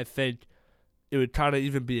point, I think it would kind of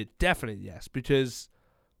even be a definite yes, because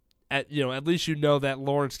at least that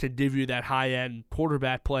Lawrence can give you that high-end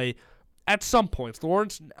quarterback play at some points.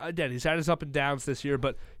 Lawrence, again, he's had his up and downs this year,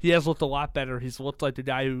 but he has looked a lot better. He's looked like the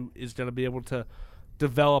guy who is going to be able to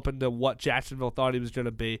develop into what Jacksonville thought he was going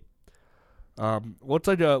to be. Looks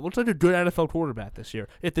like a good NFL quarterback this year.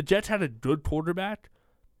 If the Jets had a good quarterback,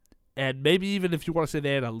 and maybe even if you want to say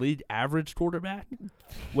they had a league average quarterback,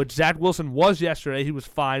 which Zach Wilson was yesterday, he was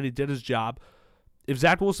fine, he did his job. If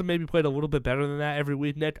Zach Wilson maybe played a little bit better than that every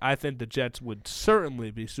week, Nick, I think the Jets would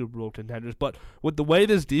certainly be Super Bowl contenders. But with the way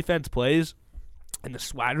this defense plays and the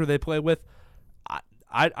swagger they play with,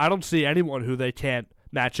 I don't see anyone who they can't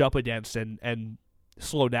match up against and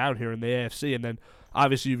slow down here in the AFC. And then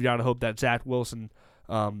obviously you've got to hope that Zach Wilson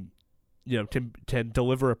can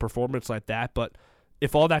deliver a performance like that. But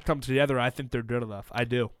if all that comes together, I think they're good enough. I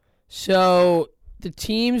do. So the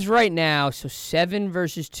teams right now, 7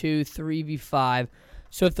 versus 2, 3v5.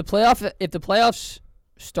 So if the playoffs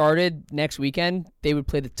started next weekend, they would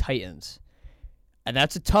play the Titans. And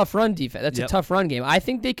that's a tough run defense. That's a tough run game. I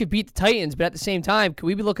think they could beat the Titans, but at the same time, could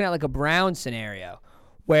we be looking at like a Browns scenario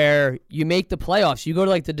where you make the playoffs, you go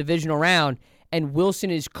to like the divisional round, and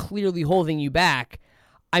Wilson is clearly holding you back?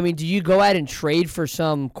 I mean, do you go out and trade for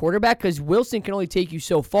some quarterback? Because Wilson can only take you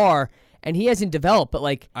so far, and he hasn't developed. But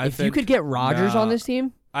like, if you could get Rodgers on this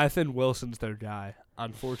team, I think Wilson's their guy.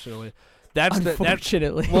 Unfortunately,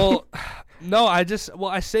 No, I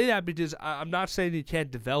say that because I'm not saying he can't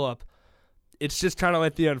develop. It's just kind of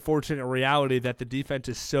like the unfortunate reality that the defense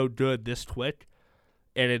is so good this quick,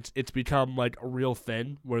 and it's become like a real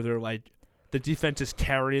thing where they're like the defense is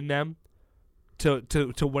carrying them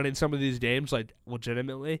to winning some of these games like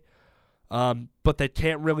legitimately, but they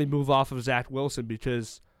can't really move off of Zach Wilson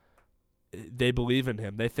because they believe in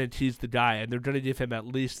him. They think he's the guy, and they're going to give him at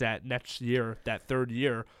least that next year, that third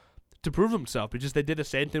year, to prove himself because they did the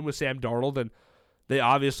same thing with Sam Darnold, and they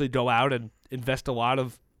obviously go out and invest a lot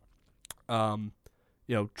of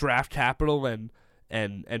draft capital and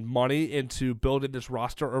money into building this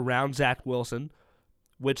roster around Zach Wilson,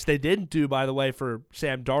 which they didn't do, by the way, for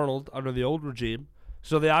Sam Darnold under the old regime.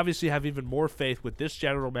 So they obviously have even more faith with this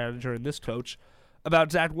general manager and this coach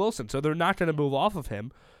about Zach Wilson. So they're not going to move off of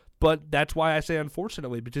him. But that's why I say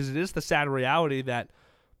unfortunately, because it is the sad reality that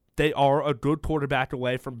they are a good quarterback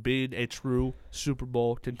away from being a true Super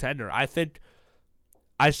Bowl contender. I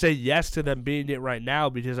say yes to them being it right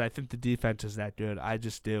now because I think the defense is that good. I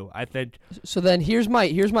just do. I think. So then here's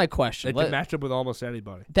my question. They can match up with almost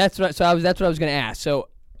anybody. That's what I was going to ask. So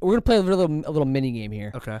we're going to play a little mini game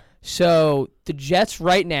here. Okay. So the Jets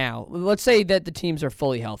right now, let's say that the teams are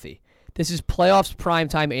fully healthy. This is playoffs prime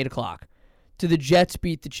time, 8:00. Do the Jets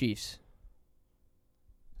beat the Chiefs?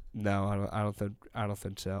 No, I don't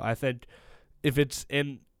think so. I think if it's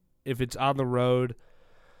on the road,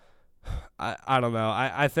 I don't know.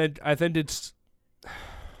 I think it's.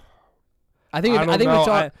 I think if it's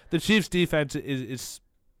on, the Chiefs' defense is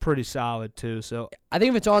pretty solid too. So I think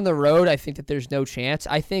if it's on the road, I think that there's no chance.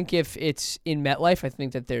 I think if it's in MetLife, I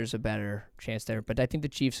think that there's a better chance there. But I think the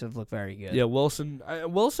Chiefs have looked very good. Yeah,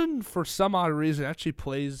 Wilson for some odd reason actually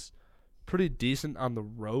plays pretty decent on the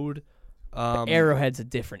road. Arrowhead's a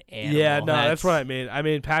different animal. Yeah, no, that's what I mean. I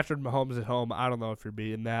mean, Patrick Mahomes at home, I don't know if you're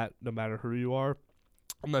beating that, no matter who you are.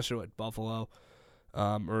 Unless you're like Buffalo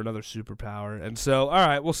or another superpower. And so, all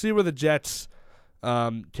right, we'll see where the Jets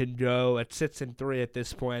can go at 6-3 at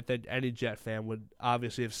this point. I think any Jet fan would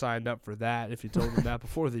obviously have signed up for that if you told them that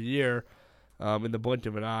before the year in the blink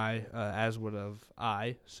of an eye, as would have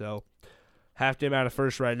I. So, half game out of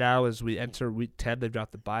first right now as we enter Week 10. They've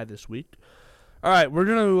got the bye this week. All right, we're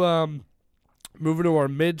going to move into our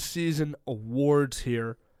mid-season awards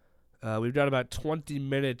here. We've got about 20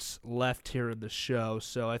 minutes left here in the show,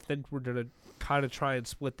 so I think we're going to kind of try and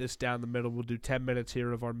split this down the middle. We'll do 10 minutes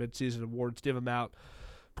here of our mid-season awards, give them out,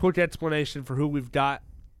 quick explanation for who we've got,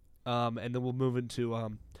 and then we'll move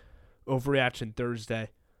into Overreaction Thursday,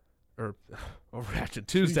 or Overreaction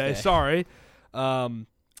Tuesday, sorry. For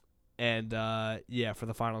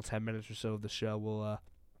the final 10 minutes or so of the show, we'll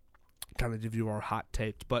kind of give you our hot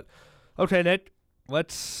takes. But, okay, Nick,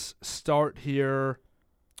 let's start here.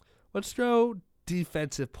 Let's go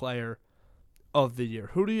defensive player of the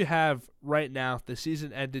year. Who do you have right now? If the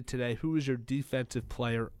season ended today, who is your defensive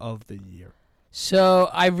player of the year? So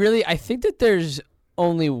I think that there's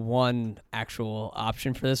only one actual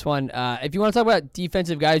option for this one. If you want to talk about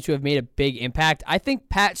defensive guys who have made a big impact, I think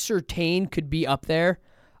Pat Surtain could be up there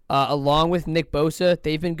along with Nick Bosa.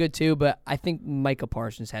 They've been good too, but I think Micah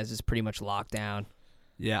Parsons has this pretty much locked down.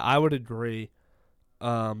 Yeah, I would agree.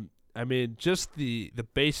 I mean, just the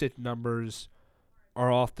basic numbers are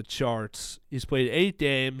off the charts. He's played 8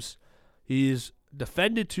 games. He's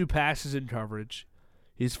defended 2 passes in coverage.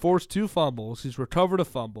 He's forced 2 fumbles. He's recovered a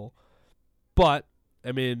fumble. But,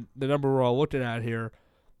 I mean, the number we're all looking at here,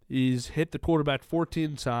 he's hit the quarterback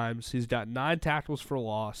 14 times. He's got 9 tackles for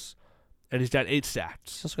loss, and he's got 8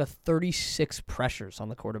 sacks. He's also got 36 pressures on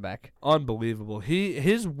the quarterback. Unbelievable.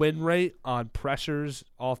 His win rate on pressures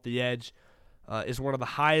off the edge is one of the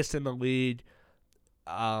highest in the league.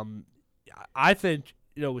 I think,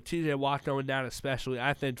 with TJ Watt going down especially,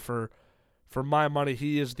 I think for my money,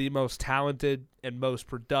 he is the most talented and most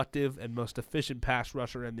productive and most efficient pass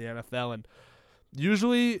rusher in the NFL. And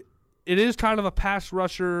usually it is kind of a pass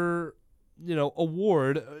rusher,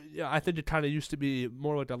 award. I think it kind of used to be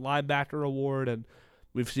more like a linebacker award, and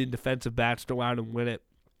we've seen defensive backs go out and win it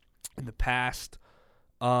in the past.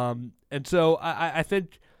 And so I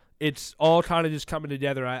think it's all kind of just coming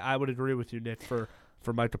together. I would agree with you, Nick, for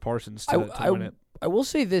Micah Parsons to win it. I will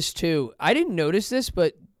say this, too. I didn't notice this,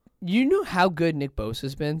 but you know how good Nick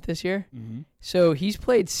Bosa's been this year? Mm-hmm. So he's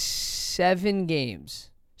played 6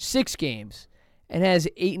 games, and has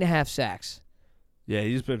 8.5 sacks. Yeah,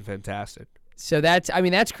 he's been fantastic. So that's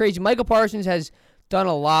crazy. Michael Parsons has done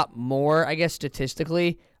a lot more, I guess,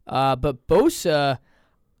 statistically. But Bosa,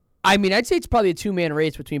 I'd say it's probably a 2-man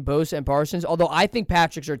race between Bosa and Parsons, although I think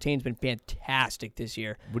Patrick Surtain's been fantastic this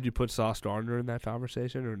year. Would you put Sauce Gardner in that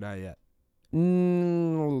conversation or not yet?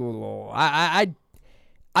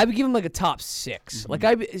 I would give him like a top 6.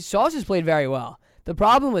 Sauce has played very well. The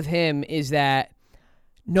problem with him is that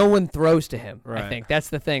no one throws to him. Right. I think that's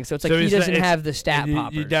the thing. So it's like he doesn't have the stat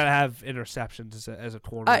poppers. You gotta have interceptions as a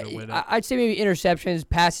corner to win it. I'd say maybe interceptions,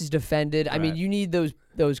 passes defended. Right. I mean, you need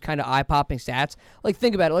those kind of eye-popping stats. Like,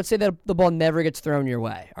 think about it. Let's say that the ball never gets thrown your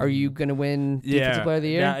way. Are you going to win Defensive Player of the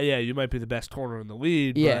Year? Yeah, you might be the best corner in the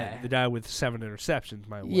league, but the guy with 7 interceptions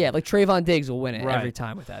might win. Yeah, like Trayvon Diggs will win it every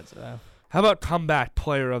time with that. So. How about Comeback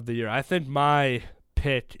Player of the Year? I think my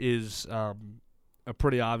pick is a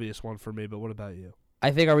pretty obvious one for me, but what about you? I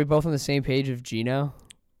think, are we both on the same page of Geno?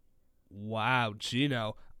 Wow,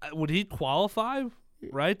 Geno. Would he qualify?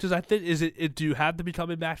 Right? Because I think, do you have to be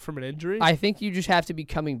coming back from an injury? I think you just have to be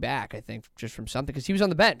coming back, I think, just from something. Because he was on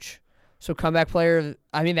the bench. So comeback player,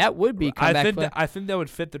 I mean, that would be comeback player. I think that would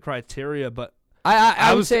fit the criteria, but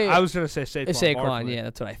I would say. I was going to say Saquon. Saquon, yeah,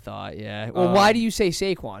 that's what I thought, yeah. Well, why do you say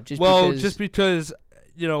Saquon? Just because,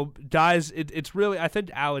 guys, it's really, I think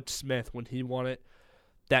Alex Smith, when he won it,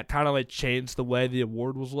 that kind of like changed the way the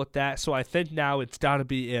award was looked at. So I think now it's got to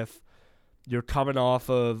be if you're coming off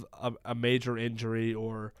of a major injury,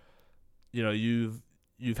 or you've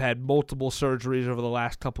had multiple surgeries over the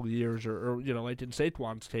last couple of years, or like in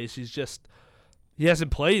Saquon's case, he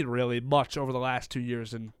hasn't played really much over the last 2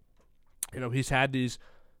 years, and he's had these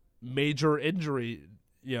major injury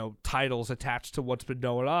titles attached to what's been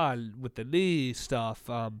going on with the knee stuff,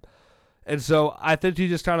 and so I think he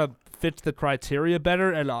just kind of fits the criteria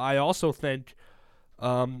better. And I also think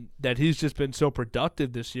that he's just been so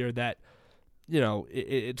productive this year that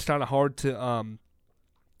it's kind of hard to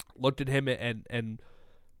look at him and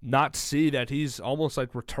not see that he's almost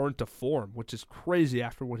like returned to form, which is crazy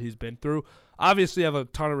after what he's been through. Obviously, I have a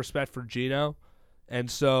ton of respect for Geno,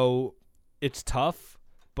 and so it's tough,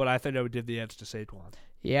 but I think I would give the edge to Saquon.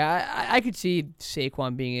 Yeah, I could see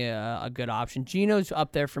Saquon being a good option. Geno's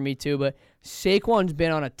up there for me too, but Saquon's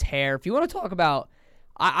been on a tear. If you want to talk about,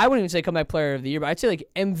 I wouldn't even say comeback player of the year, but I'd say like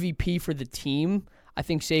MVP for the team. I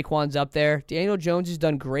think Saquon's up there. Daniel Jones has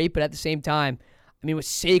done great, but at the same time, I mean, what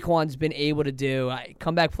Saquon's been able to do,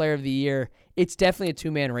 comeback player of the year, it's definitely a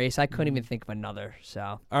two-man race. I couldn't even think of another.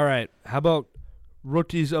 So, all right, how about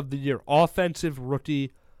rookies of the year? Offensive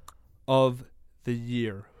rookie of the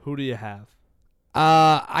year. Who do you have?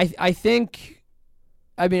 I think,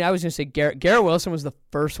 I mean, I was gonna say Garrett Wilson was the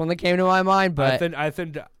first one that came to my mind, but I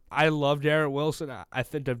think I love Garrett Wilson. I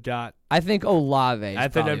think Olave. I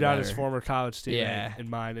think I've got his former college teammate in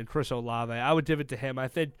mind, and Chris Olave. I would give it to him. I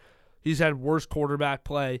think he's had worse quarterback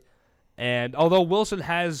play, and although Wilson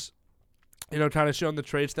has, kind of shown the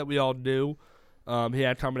traits that we all knew, he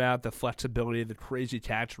had coming out, the flexibility, the crazy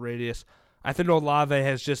catch radius. I think Olave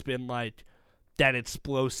has just been like that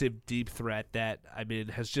explosive deep threat that, I mean,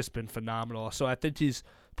 has just been phenomenal. So I think he's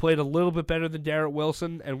played a little bit better than Garrett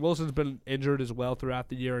Wilson, and Wilson's been injured as well throughout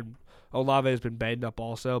the year, and Olave has been banged up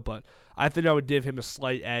also, but I think I would give him a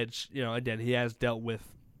slight edge. Again, he has dealt with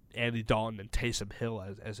Andy Dalton and Taysom Hill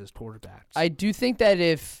as his quarterbacks. I do think that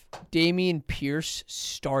if Dameon Pierce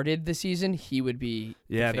started the season, he would be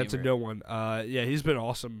that's a good one. He's been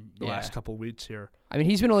awesome the last couple weeks here. I mean,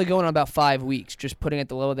 he's been only going on about 5 weeks, just putting at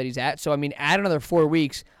the level that he's at. So, I mean, add another 4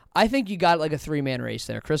 weeks. I think you got like a 3-man race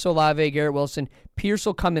there. Chris Olave, Garrett Wilson, Pierce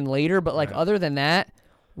will come in later, but other than that,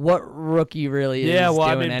 what rookie really is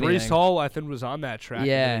doing anything? Breece Hall, I think, was on that track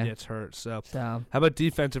and he gets hurt. So, how about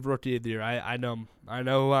defensive rookie of the year? I know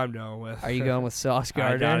who I'm going with. Are you going with Sauce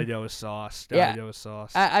Gardner? I gotta go with Sauce.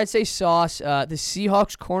 I'd say Sauce. The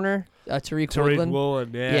Seahawks corner, Tariq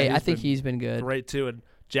Woolen. I think he's been good. Great too, and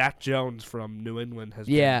Jack Jones from New England has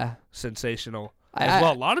been sensational as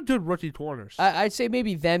well. A lot of good rookie corners. I'd say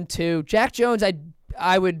maybe them too. Jack Jones,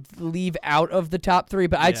 I would leave out of the top 3,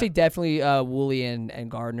 but I'd say definitely Woolley and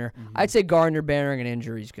Gardner. Mm-hmm. I'd say Gardner, bearing an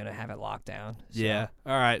injury, is going to have it locked down. So. Yeah.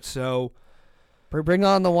 All right. So bring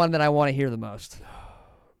on the one that I want to hear the most.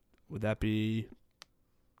 Would that be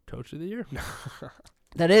Coach of the Year?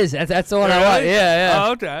 That's the one I want. Yeah.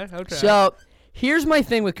 Oh, okay. So here's my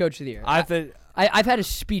thing with Coach of the Year. I've had a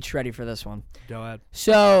speech ready for this one. Go ahead.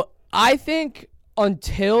 So I think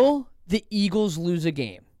until the Eagles lose a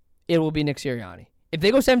game, it will be Nick Sirianni. If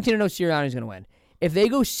they go 17-0, Sirianni's going to win. If they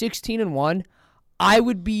go 16-1, I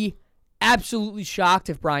would be absolutely shocked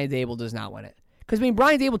if Brian Daboll does not win it. Because, I mean,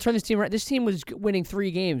 Brian Daboll turned this team around. This team was winning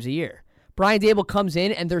 3 games a year. Brian Daboll comes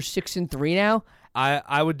in, and they're 6-3 now.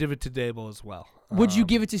 I would give it to Daboll as well. Would you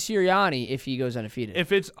give it to Sirianni if he goes undefeated?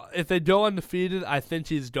 If they go undefeated, I think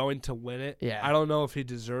he's going to win it. Yeah. I don't know if he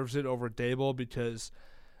deserves it over Daboll because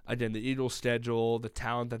Again, the Eagles' schedule, the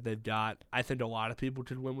talent that they've got, I think a lot of people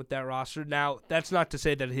could win with that roster. Now, that's not to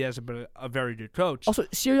say that he hasn't been a very good coach. Also,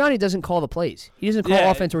 Sirianni doesn't call the plays. He doesn't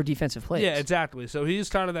call offense or defensive plays. Yeah, exactly. So he's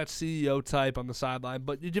kind of that CEO type on the sideline,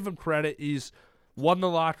 but you give him credit. He's won the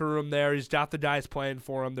locker room there. He's got the guys playing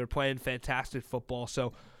for him. They're playing fantastic football.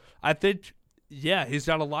 So I think, yeah, he's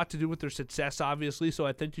got a lot to do with their success, obviously, so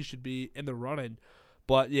I think he should be in the running.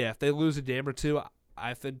 But, yeah, if they lose a game or two,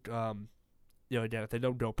 I think again, if they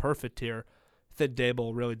don't go perfect here, I think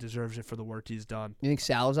Dable really deserves it for the work he's done. You think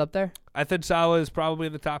Salah's up there? I think Salah is probably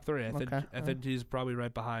in the top 3. I think he's probably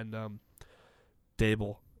right behind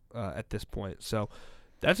Dable at this point. So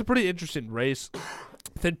that's a pretty interesting race.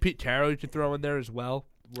 I think Pete Carroll you could throw in there as well.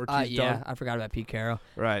 Work he's done. I forgot about Pete Carroll.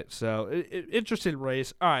 Right. So interesting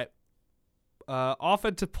race. All right.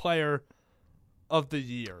 Offensive player of the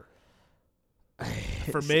year.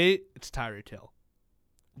 For me, it's Tyreek Hill.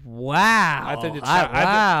 Wow. I think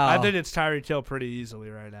it's Tyreek Hill pretty easily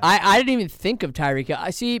right now. I didn't even think of Tyreek Hill. I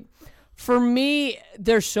see. For me,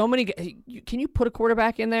 there's so many. Can you put a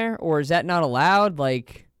quarterback in there, or is that not allowed?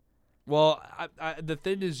 Well, the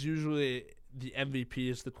thing is usually the MVP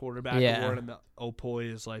is the quarterback award, and the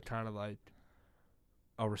Opoi is kind of like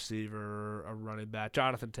a receiver, a running back.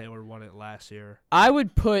 Jonathan Taylor won it last year. I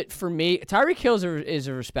would put, for me, Tyreek Hill is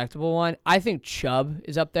a respectable one. I think Chubb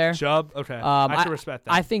is up there. Chubb? Okay. I can respect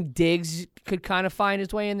that. I think Diggs could kind of find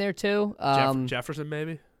his way in there, too. Jefferson,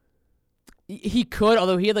 maybe? He could,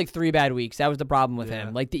 although he had 3 bad weeks. That was the problem with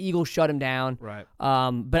him. The Eagles shut him down. Right.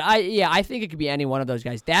 But I think it could be any one of those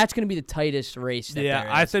guys. That's going to be the tightest race that there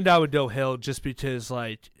is. I think I would go Hill just because,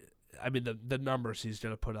 the numbers he's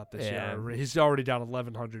going to put up this year. He's already down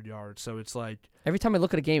 1,100 yards, so it's every time I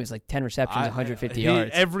look at a game, it's 10 receptions, 150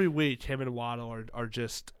 yards. Every week, him and Waddle are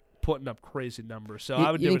just putting up crazy numbers. So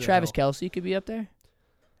I would you give think it Travis Hill. Kelce could be up there?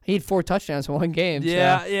 He had 4 touchdowns in one game.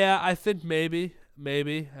 Yeah, I think maybe.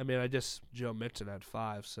 I guess Joe Mixon had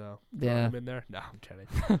 5, so throw him in there. No, I'm kidding.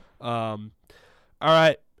 All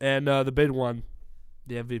right, and the big one,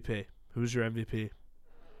 the MVP. Who's your MVP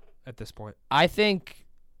at this point? I think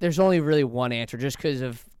there's only really one answer, just because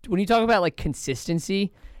of when you talk about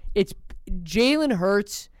consistency, it's Jalen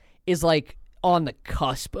Hurts is on the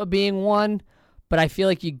cusp of being one. But I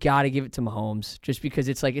feel you got to give it to Mahomes just because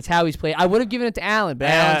it's how he's played. I would have given it to Allen, but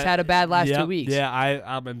Allen's had a bad last 2 weeks. Yeah,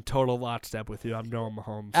 I'm in total lockstep with you. I'm going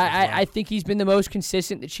Mahomes. I think he's been the most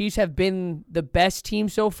consistent. The Chiefs have been the best team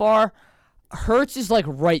so far. Hurts is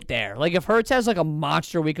right there. If Hurts has a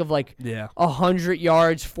monster week of 100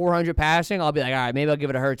 yards, 400 passing, I'll be all right, maybe I'll give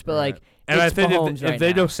it to Hurts. But and it's I think Mahomes if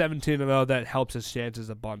they go 17-0, that helps his chances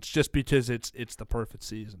a bunch, just because it's the perfect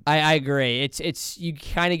season. I agree. It's you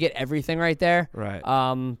kind of get everything right there. Right.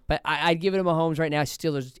 But I'd give it to Mahomes right now.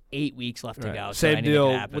 Still, there's 8 weeks left to go. Same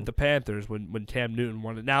deal with the Panthers when Cam Newton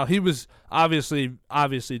won it. Now he was obviously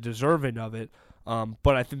deserving of it.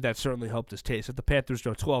 But I think that certainly helped his case. If the Panthers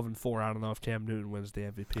go 12-4, I don't know if Cam Newton wins the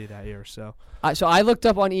MVP that year. So I looked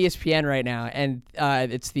up on ESPN right now, and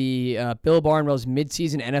it's the Bill Barnwell's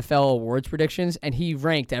midseason NFL awards predictions, and he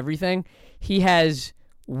ranked everything. He has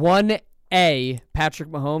 1A Patrick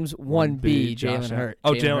Mahomes, 1B Jalen Hurts.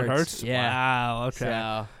 Oh, Jalen Hurts? Yeah. Wow, okay.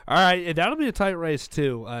 So. All right, and that'll be a tight race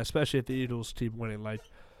too, especially if the Eagles keep winning like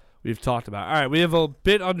we've talked about. All right, we have a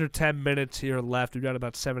bit under 10 minutes here left. We've got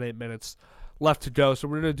about 7-8 minutes left to go, so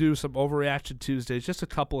we're going to do some Overreaction Tuesdays, just a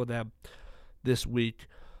couple of them this week.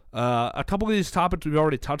 A couple of these topics we've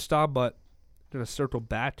already touched on, but I'm going to circle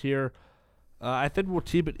back here. I think we'll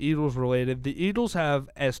keep it Eagles related. The Eagles have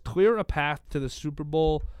as clear a path to the Super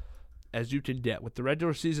Bowl as you can get with the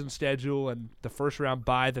regular season schedule and the first round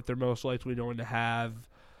bye that they're most likely going to have.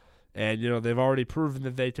 And, they've already proven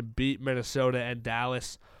that they can beat Minnesota and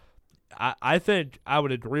Dallas. I think I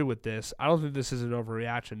would agree with this. I don't think this is an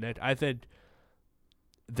overreaction, Nick. I think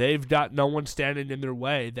they've got no one standing in their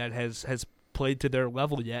way that has played to their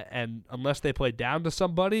level yet, and unless they play down to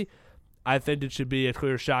somebody, I think it should be a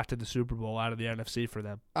clear shot to the Super Bowl out of the NFC for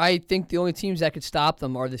them. I think the only teams that could stop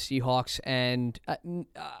them are the Seahawks, and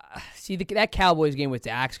that Cowboys game with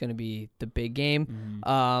Dak's going to be the big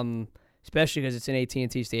game, especially because it's in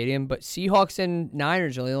AT&T Stadium. But Seahawks and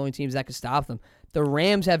Niners are the only teams that could stop them. The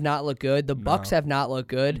Rams have not looked good. The Bucs have not looked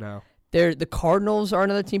good. No. The Cardinals are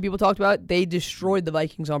another team people talked about. They destroyed the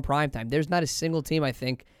Vikings on primetime. There's not a single team, I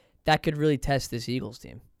think, that could really test this Eagles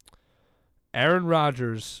team. Aaron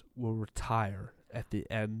Rodgers will retire at the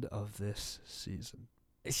end of this season.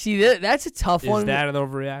 See, that's a tough one. Is that an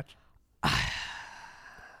overreaction?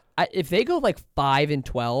 If they go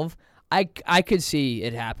 5-12, I could see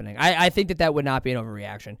it happening. I think that would not be an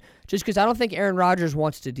overreaction. Just because I don't think Aaron Rodgers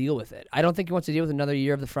wants to deal with it. I don't think he wants to deal with another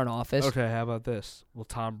year of the front office. Okay, how about this? Will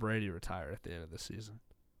Tom Brady retire at the end of the season?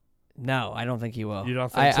 No, I don't think he will. You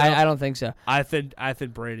don't think so? I don't think so. I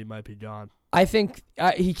think Brady might be gone. I think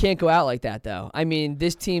he can't go out like that, though. I mean,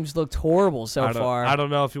 this team's looked horrible so far. I don't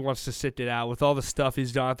know if he wants to sit it out with all the stuff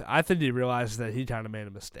he's done. I think he realizes that he kind of made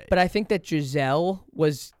a mistake. But I think that Giselle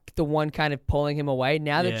was the one kind of pulling him away.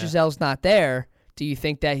 Now that Giselle's not there, do you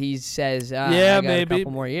think that he says, I got maybe a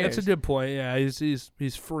couple more years? That's a good point. Yeah,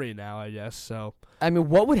 he's free now, I guess. So I mean,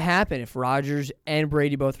 what would happen if Rodgers and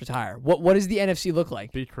Brady both retire? What does the NFC look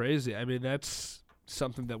like? Be crazy. I mean, that's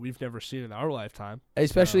something that we've never seen in our lifetime.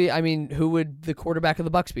 Especially, I mean, who would the quarterback of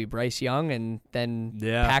the Bucs be? Bryce Young, and then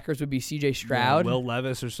Packers would be C.J. Stroud, Will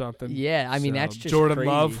Levis, or something. Yeah, I mean that's just Jordan crazy.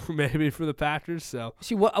 Love maybe for the Packers. So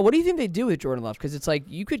see, what do you think they do with Jordan Love? Because it's like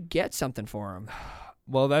you could get something for him.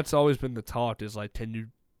 Well, that's always been the talk. Is like, can you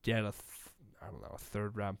get a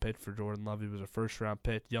third round pick for Jordan Love? He was a first round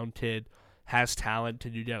pick, young kid, has talent.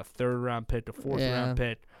 Can you get a third round pick, a fourth round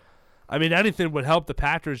pick? I mean, anything would help the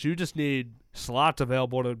Packers. You just need slots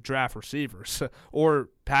available to draft receivers or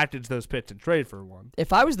package those picks and trade for one.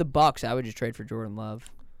 If I was the Bucs, I would just trade for Jordan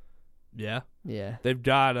Love. Yeah? Yeah. They've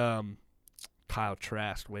got Kyle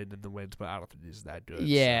Trask waiting in the wings, but I don't think he's that good.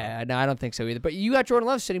 Yeah, no, I don't think so either. But you got Jordan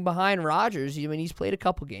Love sitting behind Rodgers. I mean, he's played a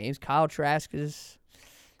couple games. Kyle Trask is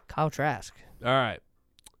Kyle Trask. All right.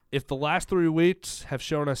 If the last 3 weeks have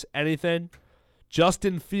shown us anything,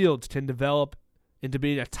 Justin Fields can develop into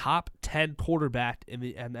being a top 10 quarterback in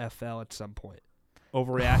the NFL at some point.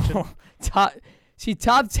 Overreaction? Top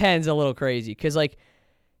 10's a little crazy because, like,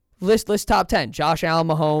 list top 10. Josh Allen,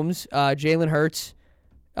 Mahomes, Jalen Hurts,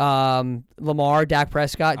 Lamar, Dak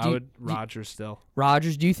Prescott. Rodgers still.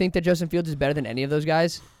 Rodgers. Do you think that Justin Fields is better than any of those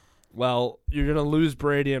guys? Well, you're going to lose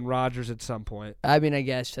Brady and Rodgers at some point. I mean, I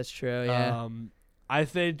guess that's true, yeah. I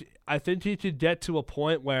think he could get to a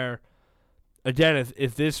point where, again,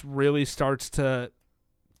 if this really starts to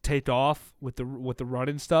take off with the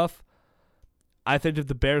running stuff, I think if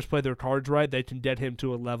the Bears play their cards right, they can get him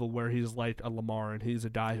to a level where he's like a Lamar and he's a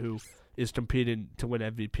guy who is competing to win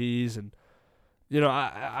MVPs. And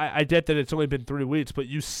I get that it's only been 3 weeks, but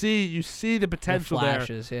you see the potential the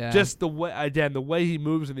flashes, there. Yeah. Just the way he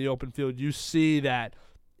moves in the open field, you see that.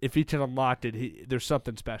 If he can unlock it, there's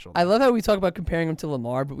something special. I love how we talk about comparing him to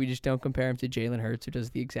Lamar, but we just don't compare him to Jalen Hurts, who does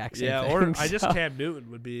the exact same thing. Yeah, or I guess Cam Newton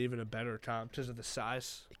would be even a better comp because of the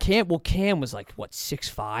size. Cam was like,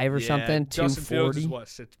 6'5" or something? Justin 240? Fields is what,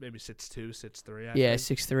 maybe 6'2", 6'3", Yeah,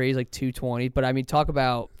 6'3", he's like 220. But, I mean, talk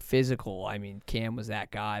about physical. I mean, Cam was that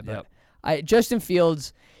guy. But Justin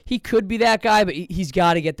Fields, he could be that guy, but he's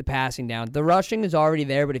got to get the passing down. The rushing is already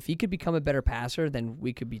there, but if he could become a better passer, then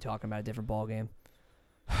we could be talking about a different ballgame.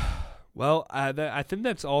 Well, I think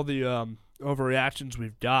that's all the overreactions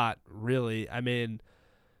we've got, really. I mean,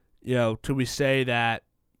 could we say that?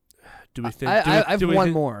 Do we think? I have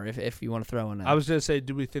one more if you want to throw in. I was going to say,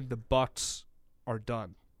 do we think the Bucs are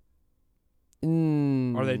done?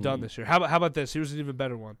 Are they done this year? How about this? Here's an even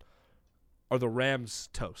better one. Are the Rams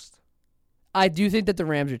toast? I do think that the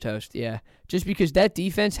Rams are toast, yeah. Just because that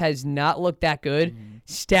defense has not looked that good. Mm-hmm.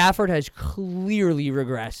 Stafford has clearly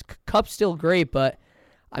regressed. Kupp's still great, but,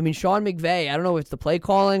 I mean, Sean McVay, I don't know if it's the play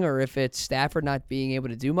calling or if it's Stafford not being able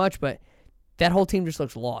to do much, but that whole team just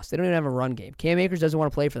looks lost. They don't even have a run game. Cam Akers doesn't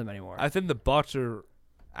want to play for them anymore. I think the Bucs are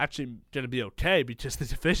actually going to be okay because the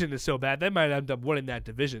division is so bad. They might end up winning that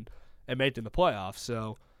division and making the playoffs.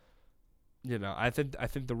 So, I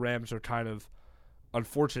think the Rams are kind of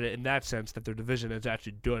unfortunate in that sense that their division is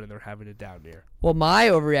actually good and they're having a down year. Well, my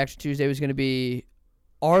overreaction Tuesday was going to be,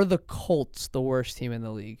 are the Colts the worst team in the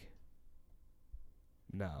league?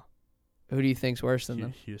 No. Who do you think's worse than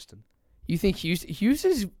them? Houston. You think Houston?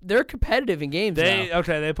 Houston's they're competitive in games now.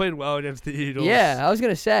 Okay, they played well against the Eagles. Yeah, I was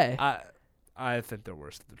going to say. I think they're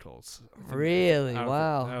worse than the Colts. Really?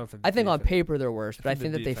 Wow. I think on paper they're worse, but I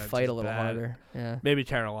think that they fight a little harder. Yeah. Maybe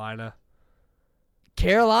Carolina.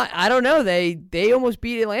 I don't know. They almost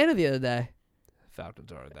beat Atlanta the other day.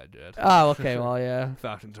 Falcons aren't that good. Oh, okay. Well, yeah.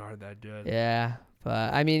 Falcons aren't that good. Yeah,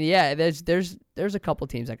 but I mean, yeah. There's a couple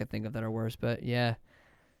teams I could think of that are worse, but yeah,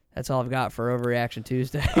 that's all I've got for Overreaction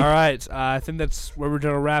Tuesday. All right, I think that's where we're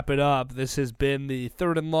gonna wrap it up. This has been the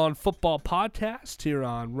Third and Long Football Podcast here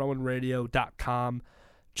on RowanRadio.com.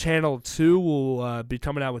 Channel 2 will be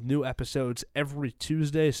coming out with new episodes every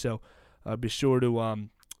Tuesday, so be sure to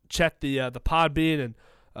check the Podbean and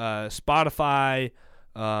Spotify,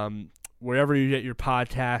 wherever you get your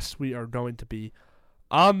podcasts. We are going to be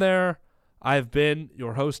on there. I've been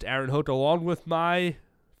your host, Aaron Hook, along with my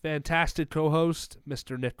fantastic co-host,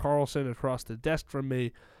 Mr. Nick Carlson, across the desk from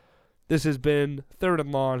me. This has been Third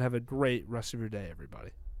and Long. Have a great rest of your day,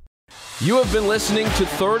 everybody. You have been listening to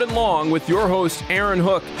Third and Long with your hosts Aaron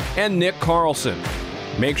Hook and Nick Carlson.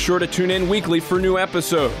 Make sure to tune in weekly for new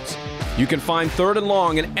episodes. You can find Third and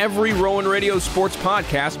Long in every Rowan Radio Sports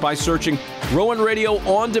podcast by searching Rowan Radio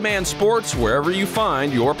On Demand Sports wherever you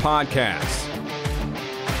find your podcasts.